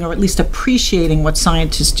understanding or at least appreciating what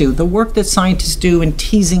scientists do, the work that scientists do in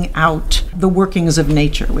teasing out the workings of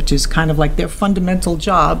nature, which is kind of like their fundamental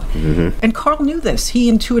job. And Carl knew this. He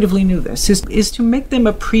intuitively knew this, is to make them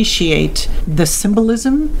appreciate the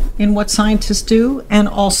symbolism in what scientists do and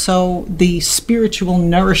also the spiritual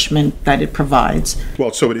nourishment that it provides.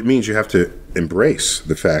 Well, so it means you have to embrace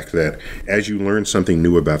the fact that as you learn something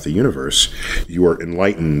new about the universe, you are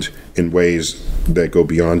enlightened in ways that go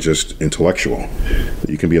beyond just intellectual.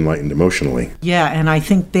 You can be enlightened emotionally. Yeah, and I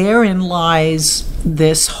think therein lies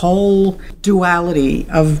this whole duality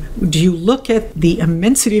of, do you look at the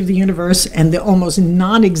immensity of the universe and the almost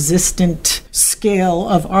non-existent scale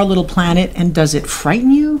of our little planet, and does it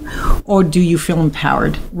frighten you, or do you feel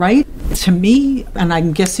empowered, right? To me, and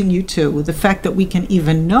I'm guessing you too, the fact that we can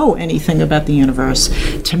even know anything about the universe,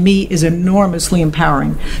 to me, is enormously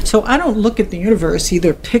empowering. So I don't look at the universe,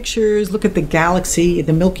 either pictures, look at the galaxy,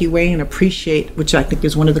 the Milky Way, and appreciate, which I think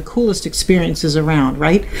is one of the coolest experiences around,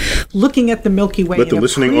 right? Looking at the Milky Way. Let the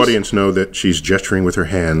listening audience know that she's gesturing with her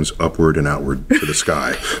hands upward and outward to the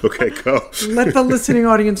sky. Okay, go. Let the listening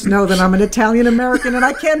audience know that I'm an Italian American and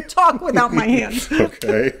I can't talk without my hands.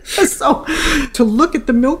 Okay. So to look at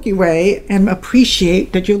the Milky Way and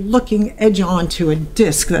appreciate that you're looking edge on to a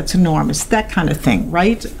disk that's enormous, that kind of thing,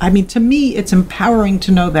 right? I mean, to me, it's empowering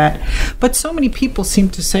to know that. But so many people seem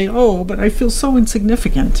to say, oh, but I feel so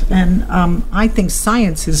insignificant. And I think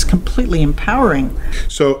science is completely empowering.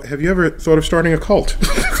 So have you ever thought of starting a cult?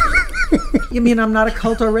 You mean I'm not a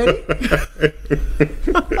cult already?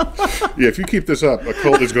 Yeah, if you keep this up, a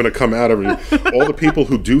cult is going to come out of you. All the people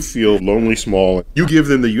who do feel lonely, small, you give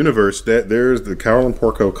them the universe. That there's the Carolyn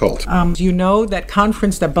Porco cult. Do you know that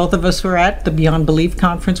conference that both of us were at, the Beyond Belief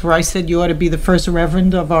conference, where I said you ought to be the first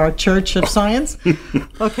reverend of our Church of Science?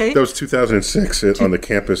 Okay. That was 2006 on the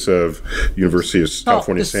campus of University of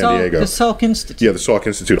California, San Diego. The Salk Institute. Yeah, the Salk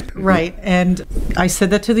Institute. Right. And I said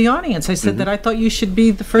that to the audience. I said that I thought you should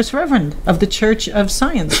be the first reverend of the Church of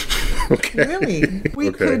Science. Okay. Really.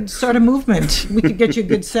 We could start a movement. We could get you a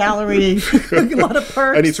good salary, a lot of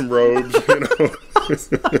perks. I need some robes,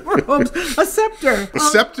 Robes. A scepter. A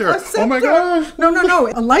scepter. Oh my God. No.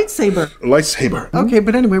 A lightsaber. A lightsaber. Okay,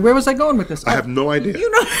 but anyway, where was I going with this? I have no idea.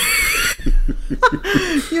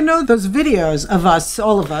 You know those videos of us,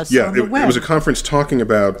 all of us, on the web. It was a conference talking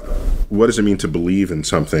about what does it mean to believe in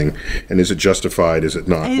something, and is it justified, is it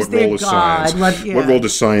not? Is what there role is God? science? What role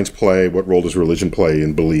does science play? What role does religion play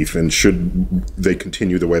in belief? And should they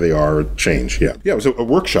continue the way they are or change? Yeah, it was a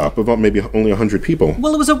workshop of maybe only 100 people.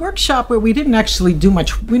 Well, it was a workshop where we didn't actually do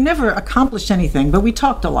much. We never accomplished anything, but we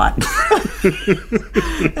talked a lot.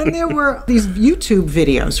 And there were these YouTube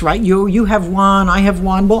videos, right? You have one, I have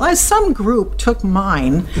one. Well, as some group took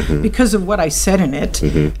mine because of what I said in it,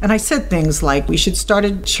 and I said things like, we should start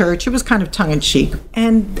a church. It was kind of tongue-in-cheek.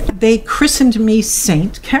 And they christened me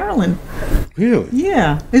Saint Carolyn. Really?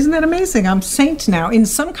 Yeah. Isn't that amazing? I'm Saint now. In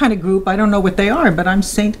some kind of group, I don't know what they are, but I'm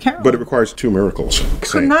Saint Carolyn. But it requires 2 miracles.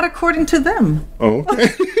 Not according to them. Oh, okay.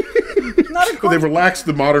 Well, they relaxed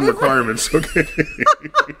the modern requirements. Okay.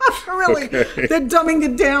 Really? Okay. They're dumbing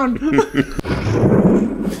it down.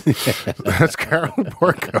 That's Carolyn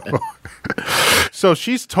Porco. So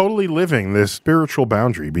she's totally living this spiritual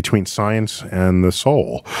boundary between science and the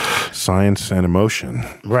soul, science and emotion,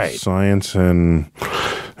 right? Science and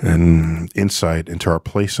insight into our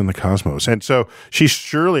place in the cosmos. And so she's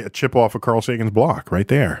surely a chip off of Carl Sagan's block right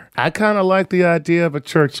there. I kind of like the idea of a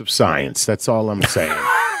Church of Science. That's all I'm saying.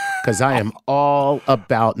 Because I am all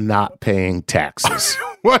about not paying taxes.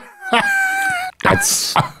 What?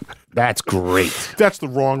 That's great. That's the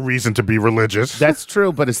wrong reason to be religious. That's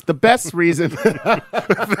true, but it's the best reason.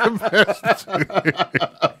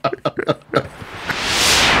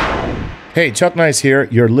 Hey, Chuck Nice here.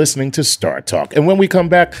 You're listening to Star Talk. And when we come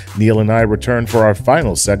back, Neil and I return for our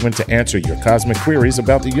final segment to answer your cosmic queries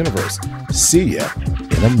about the universe. See ya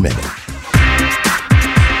in a minute.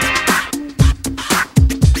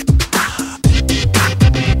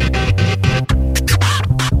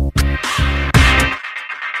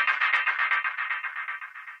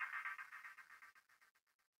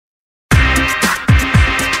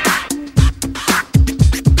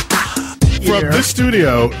 From this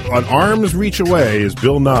studio, on arm's reach away, is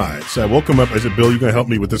Bill Nye. So I woke him up. I said, Bill, you're going to help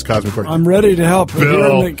me with this cosmic query? I'm ready to help. Bill. Here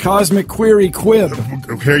in the cosmic query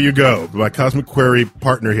quib. Here you go. My cosmic query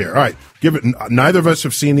partner here. All right. Give it. Neither of us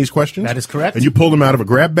have seen these questions. That is correct. And you pulled them out of a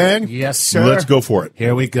grab bag? Yes, sir. Let's go for it.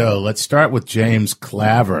 Here we go. Let's start with James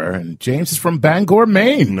Claver. And James is from Bangor,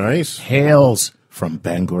 Maine. Nice. Hails from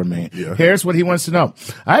Bangor, Maine. Yeah. Here's what he wants to know.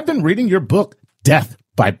 I've been reading your book, Death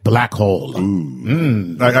by Black Hole.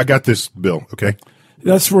 Ooh. I got this, Bill, okay?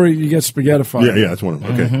 That's where you get spaghettified. Yeah, that's one of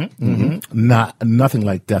them. Okay. Nothing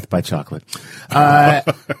like Death by Chocolate.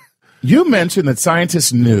 You mentioned that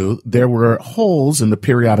scientists knew there were holes in the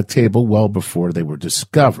periodic table well before they were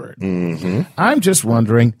discovered. I'm just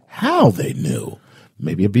wondering how they knew.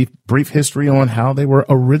 maybe a brief history on how they were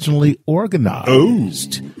originally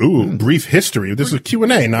organized. Brief history. This is a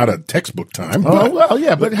Q&A, not a textbook time.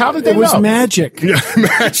 But how did they It was know? magic. Yeah,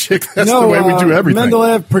 magic. That's the way we do everything.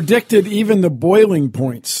 Mendeleev predicted even the boiling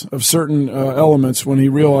points of certain elements when he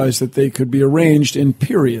realized that they could be arranged in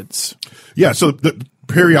periods. Yeah, so the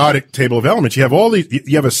periodic table of elements, you have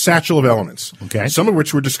you have a satchel of elements. Okay. Some of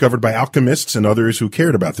which were discovered by alchemists and others who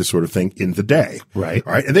cared about this sort of thing in the day. Right.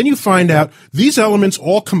 All right. And then you find out these elements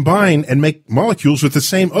all combine and make molecules with the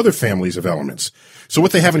same other families of elements. So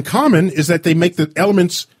what they have in common is that they make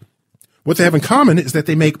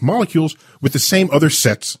molecules with the same other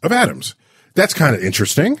sets of atoms. That's kind of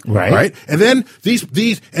interesting. Right. And then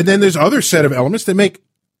and then there's other set of elements that make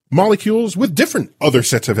molecules with different other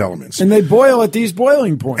sets of elements. And they boil at these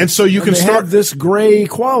boiling points. And so you can they start have this gray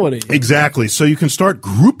quality. Exactly. So you can start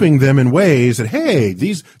grouping them in ways that, hey,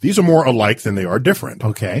 these are more alike than they are different.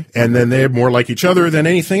 Okay. And then they're more like each other than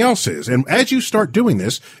anything else is. And as you start doing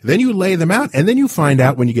this, then you lay them out, and then you find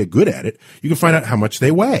out, when you get good at it, you can find out how much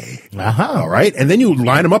they weigh. Uh-huh. All right. And then you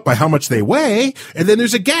line them up by how much they weigh, and then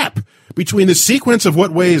there's a gap between the sequence of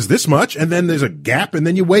what weighs this much, and then there's a gap, and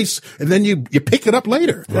then you pick it up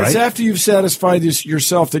later. That's after you've satisfied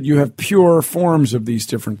yourself that you have pure forms of these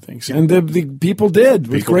different things. And the people did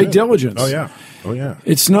with great diligence. Oh, yeah.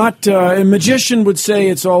 It's not, a magician would say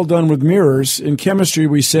it's all done with mirrors. In chemistry,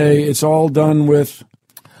 we say it's all done with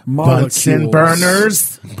molecules. Bunsen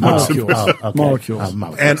burners. Molecules.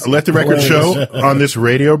 And let the record show on this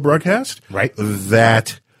radio broadcast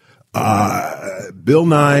that Bill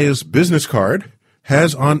Nye's business card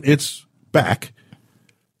has on its back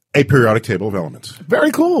a periodic table of elements.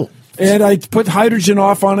 Very cool. And I put hydrogen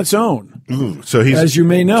off on its own. Ooh, so he's, as you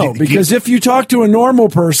may know, because if you talk to a normal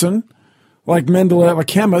person like Mendeleev, a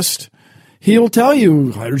chemist, he'll tell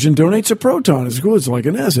you hydrogen donates a proton. It's cool. It's like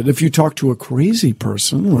an acid. If you talk to a crazy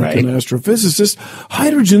person like an astrophysicist,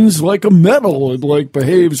 hydrogen's like a metal. It like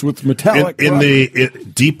behaves with metallic.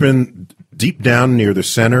 Deep down near the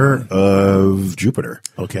center of Jupiter.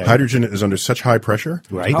 Okay. Hydrogen is under such high pressure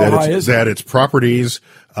that its properties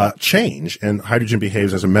change, and hydrogen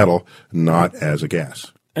behaves as a metal, not as a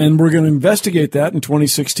gas. And we're going to investigate that in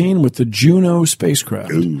 2016 with the Juno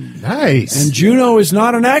spacecraft. Ooh, nice. And Juno is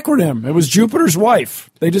not an acronym. It was Jupiter's wife.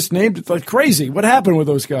 They just named it like crazy. What happened with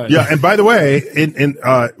those guys? Yeah, and by the way,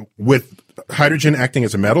 with hydrogen acting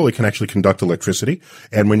as a metal, it can actually conduct electricity.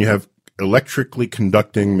 And when you have electrically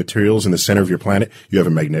conducting materials in the center of your planet, you have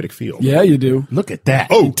a magnetic field. Yeah, you do. Look at that.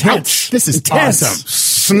 Oh, intense. This is Intense. awesome.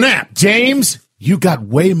 Snap. James, you got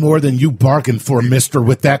way more than you bargained for, mister,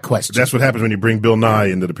 with that question. That's what happens when you bring Bill Nye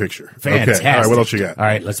into the picture. Fantastic. Okay. All right, what else you got? All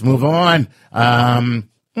right, let's move on. All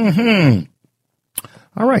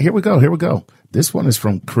right, here we go. This one is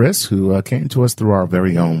from Chris, who came to us through our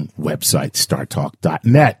very own website,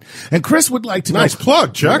 startalk.net. And Chris would like to know. Nice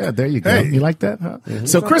plug, Chuck. Yeah, there you go. Hey. You like that, huh?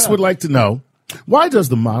 So Chris would like to know, why does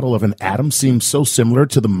the model of an atom seem so similar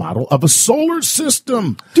to the model of a solar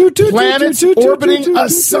system? Planets orbiting a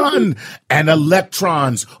sun and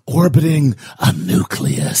electrons orbiting a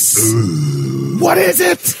nucleus. Ooh. What is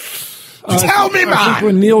it? Tell me, man. I think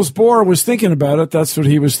when Niels Bohr was thinking about it, that's what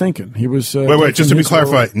he was thinking. He was wait. Just to be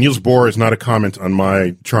clarified, Niels Bohr is not a comment on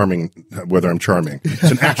my whether I'm charming.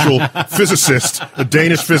 It's an actual physicist, a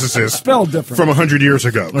Danish physicist, spelled different, from 100 years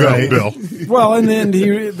ago. Right. Go, Bill. Well, and then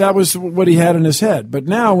that was what he had in his head. But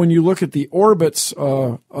now, when you look at the orbits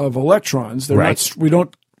of electrons, they're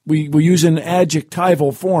not. We use an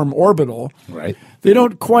adjectival form, orbital. Right. They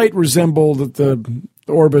don't quite resemble the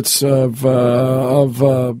orbits of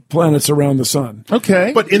planets around the sun.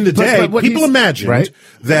 Okay. But in the day, people imagined right?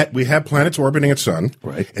 that we have planets orbiting a sun,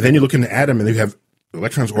 right? And then you look in the atom and you have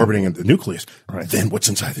electrons orbiting in the nucleus. Right. Then what's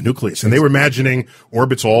inside the nucleus? And they were imagining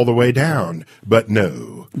orbits all the way down, but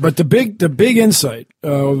no. But the big insight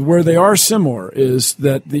where they are similar is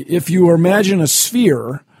that if you imagine a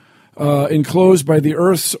sphere enclosed by the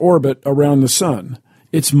Earth's orbit around the sun,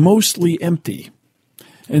 it's mostly empty.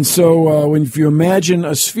 And so if you imagine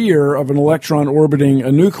a sphere of an electron orbiting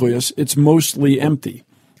a nucleus, it's mostly empty.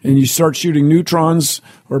 And you start shooting neutrons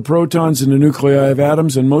or protons in the nuclei of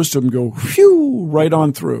atoms, and most of them go whew, right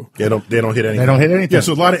on through. They don't hit anything. They don't hit anything. Yeah,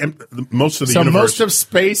 so most of the universe. Most of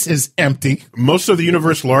space is empty. Most of the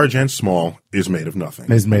universe, large and small, is made of nothing.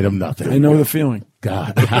 Is made of nothing. I know the feeling.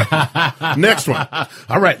 God. Next one.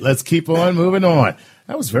 All right, let's keep on moving on.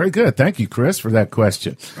 That was very good. Thank you, Chris, for that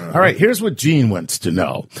question. All right, here's what Gene wants to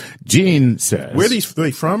know. Gene says... Where are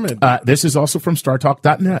they from? This is also from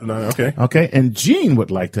StarTalk.net. Okay. Okay, and Gene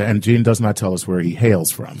would like to... And Gene does not tell us where he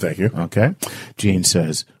hails from. Thank you. Okay. Gene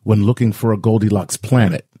says, when looking for a Goldilocks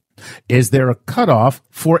planet, Is there a cutoff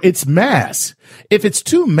for its mass? If it's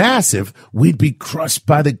too massive, we'd be crushed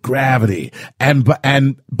by the gravity.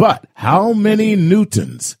 But how many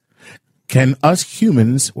newtons can us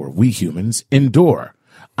humans, or we humans, endure?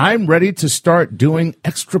 I'm ready to start doing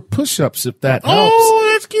extra push-ups if that helps. Oh,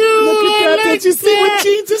 that's cute. Look at that. Did you see what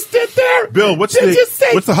Gene just did there? Bill, what's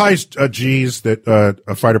the highest G's that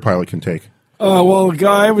a fighter pilot can take? Well, the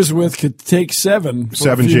guy I was with could take 7 for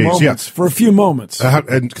 7 a few Gs, moments, yeah. for a few moments.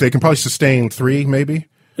 And they can probably sustain 3, maybe?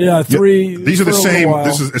 Yeah, 3. These are the for a same. while.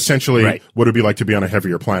 This is essentially what it would be like to be on a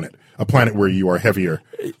heavier planet, a planet where you are heavier.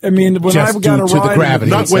 I mean, when Just I got due to the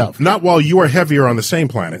gravity. Not while you are heavier on the same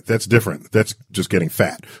planet. That's different. That's just getting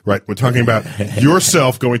fat, right? We're talking about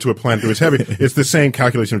yourself going to a planet that is heavy. It's the same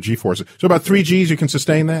calculation of G-forces. So about 3 Gs, you can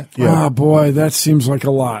sustain that? Yeah. Oh, boy, that seems like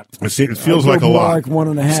a lot. It feels like a lot. Like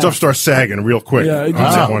 1.5. Stuff starts sagging real quick. Yeah,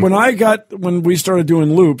 when we started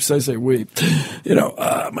doing loops, I say we,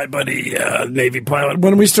 my buddy, Navy pilot,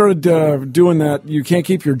 when we started doing that, you can't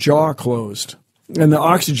keep your jaw closed. And the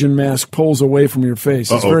oxygen mask pulls away from your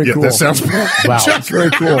face. It's very cool. That sounds wow. It's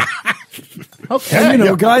very cool. Okay.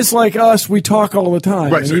 And, guys like us, we talk all the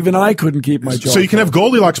time. Right, and even I couldn't keep my jaw So you can have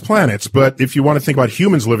closed. Goldilocks planets, but if you want to think about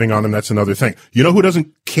humans living on them, that's another thing. You know who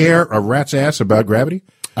doesn't care a rat's ass about gravity?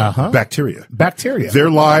 Bacteria. Their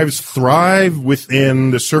lives thrive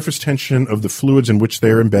within the surface tension of the fluids in which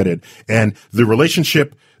they're embedded. And the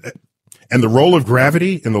relationship and the role of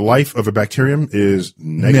gravity in the life of a bacterium is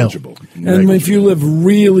negligible. And if you live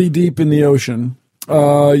really deep in the ocean,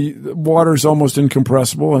 water's almost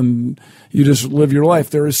incompressible, and you just live your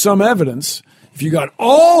life. There is some evidence, if you got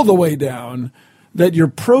all the way down, that your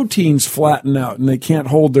proteins flatten out and they can't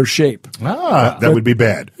hold their shape. That would be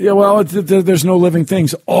bad. Yeah, well, there's no living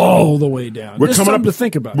things all the way down. There's something to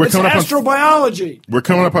think about. It's astrobiology. We're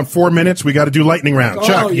coming up on 4 minutes. We got to do lightning round.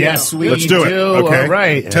 Chuck. Yes, let's do it. Okay. All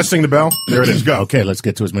right. Testing the bell. There it is. Go. Okay, let's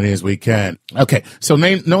get to as many as we can. Okay, so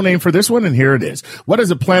no name for this one, and here it is. What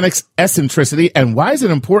is a planet's eccentricity, and why is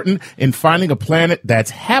it important in finding a planet that's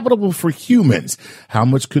habitable for humans? How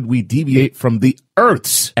much could we deviate from the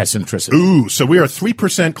Earth's eccentricity? Ooh, so we are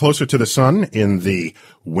 3% closer to the sun in the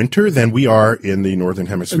winter than we are in the northern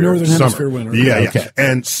hemisphere. Hemisphere winter. Yeah. Okay.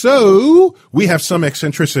 And so we have some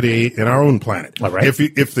eccentricity in our own planet. All right. If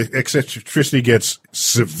the eccentricity gets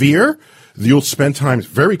severe, you'll spend time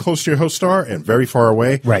very close to your host star and very far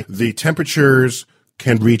away. Right. The temperatures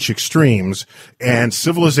can reach extremes, and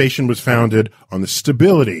civilization was founded on the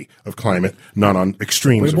stability of climate, not on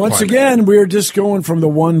extremes of Once climate. again, we're just going from the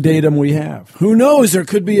one datum we have. Who knows? There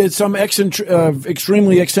could be some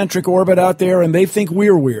extremely eccentric orbit out there, and they think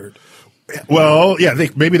we're weird. Well, yeah,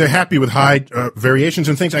 maybe they're happy with high variations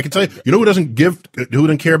and things. I can tell you, who doesn't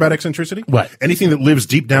care about eccentricity? What? Anything that lives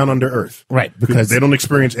deep down under Earth. Right, because they don't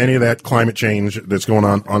experience any of that climate change that's going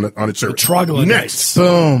on its surface. Troglodytes. Next.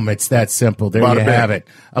 Boom. It's that simple. There Bada you bing. have it.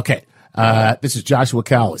 Okay. This is Joshua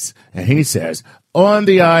Callis, and he says, on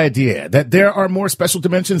the idea that there are more special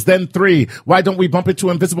dimensions than 3, why don't we bump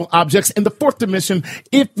into invisible objects in the 4th dimension?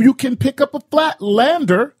 If you can pick up a flat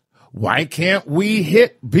lander, why can't we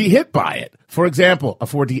be hit by it? For example, a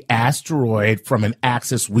 4D asteroid from an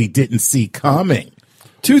axis we didn't see coming.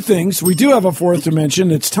 2 things. We do have a 4th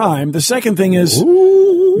dimension. It's time. The second thing is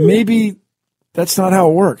maybe that's not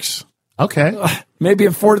how it works. Okay. Maybe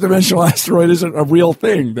a 4th dimensional asteroid isn't a real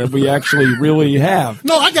thing that we actually really have.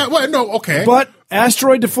 Okay. But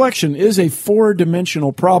asteroid deflection is a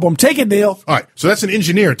 4-dimensional problem. Take it, Neil. All right, so that's an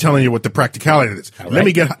engineer telling you what the practicality is. Right.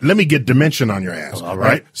 Let me get dimension on your ass. All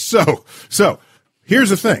right. So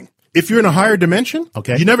here's the thing: if you're in a higher dimension,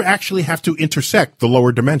 okay, you never actually have to intersect the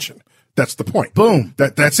lower dimension. That's the point. Boom.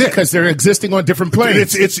 That's it. Because they're existing on different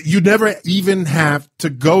planes. It's you never even have to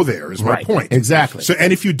go there. Is my right. point. Exactly. So,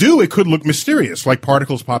 and if you do, it could look mysterious, like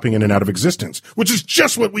particles popping in and out of existence, which is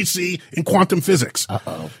just what we see in quantum physics.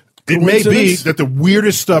 It may be that the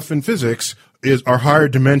weirdest stuff in physics are higher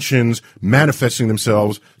dimensions manifesting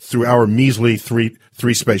themselves through our measly three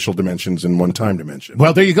spatial dimensions in one time dimension.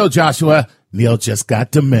 Well, there you go, Joshua. Neil just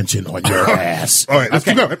got dimension on your ass. All right, let's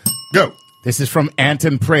keep going. Go. This is from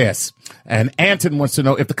Anton Press. And Anton wants to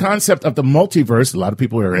know if the concept of the multiverse, a lot of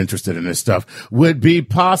people are interested in this stuff, would be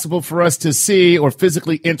possible for us to see or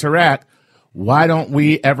physically interact. Why don't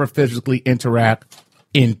we ever physically interact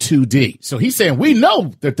in 2D? So he's saying we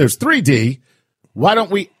know that there's 3D. why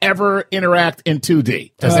don't we ever interact in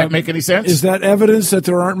 2D? Does that make any sense? Is that evidence that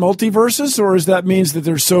there aren't multiverses, or is that means that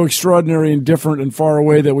they're so extraordinary and different and far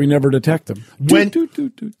away that we never detect them? When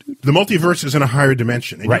the multiverse is in a higher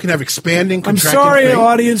dimension, and you can have expanding, I'm contracting sorry, things.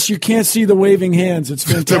 audience, you can't see the waving hands. It's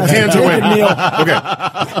fantastic. Hands are waving. Neil. Okay.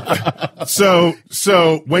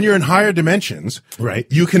 So when you're in higher dimensions, right,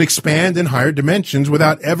 you can expand in higher dimensions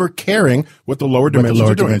without ever caring what the lower dimensions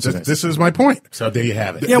are doing. This is my point. So there you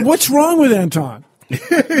have it. Yeah, what's wrong with Anton?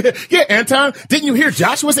 Yeah, Anton, didn't you hear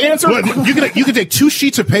Joshua's answer? Well, you can take 2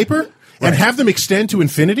 sheets of paper and have them extend to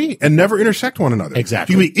infinity and never intersect one another.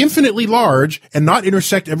 Exactly. You can be infinitely large and not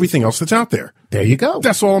intersect everything else that's out there. There you go.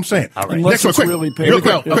 That's all I'm saying. All right. Unless Next one, it's quick. really Real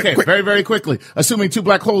quick. Okay, very, very quickly. Assuming 2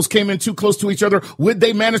 black holes came in too close to each other, would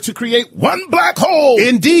they manage to create 1 black hole?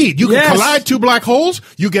 Indeed. You can Yes. collide 2 black holes.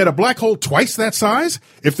 You get a black hole twice that size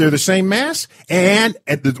if they're the same mass and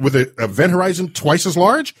with an event horizon twice as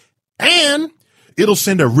large. And it'll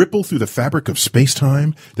send a ripple through the fabric of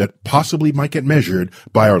space-time that possibly might get measured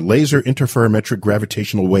by our Laser Interferometric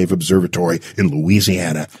Gravitational Wave Observatory in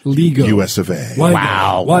Louisiana, LIGO. US of A. LIGO.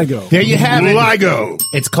 Wow. LIGO. There you have it. LIGO.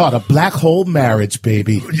 It's called a black hole marriage,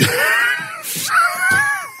 baby.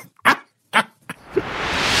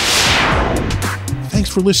 Thanks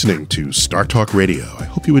for listening to Star Talk Radio. I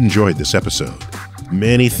hope you enjoyed this episode.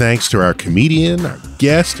 Many thanks to our comedian, our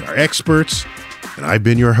guest, our experts, and I've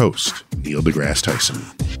been your host, Neil deGrasse Tyson.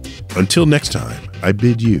 Until next time, I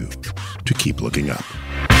bid you to keep looking up.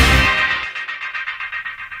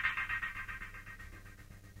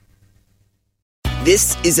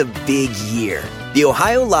 This is a big year. The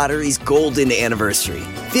Ohio Lottery's golden anniversary.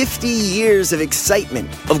 50 years of excitement,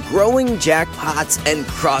 of growing jackpots and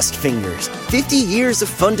crossed fingers. 50 years of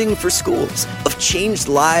funding for schools, of changed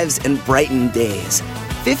lives and brightened days.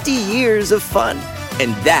 50 years of fun,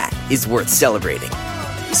 and that is worth celebrating.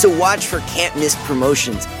 So watch for can't-miss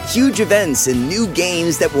promotions, huge events, and new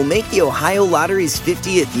games that will make the Ohio Lottery's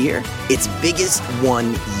 50th year its biggest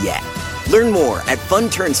one yet. Learn more at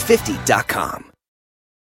funturns50.com.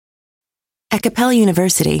 At Capella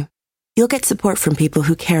University, you'll get support from people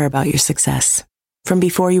who care about your success. From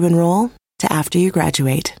before you enroll to after you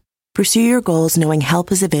graduate, pursue your goals knowing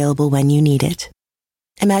help is available when you need it.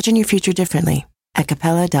 Imagine your future differently at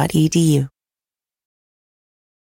capella.edu.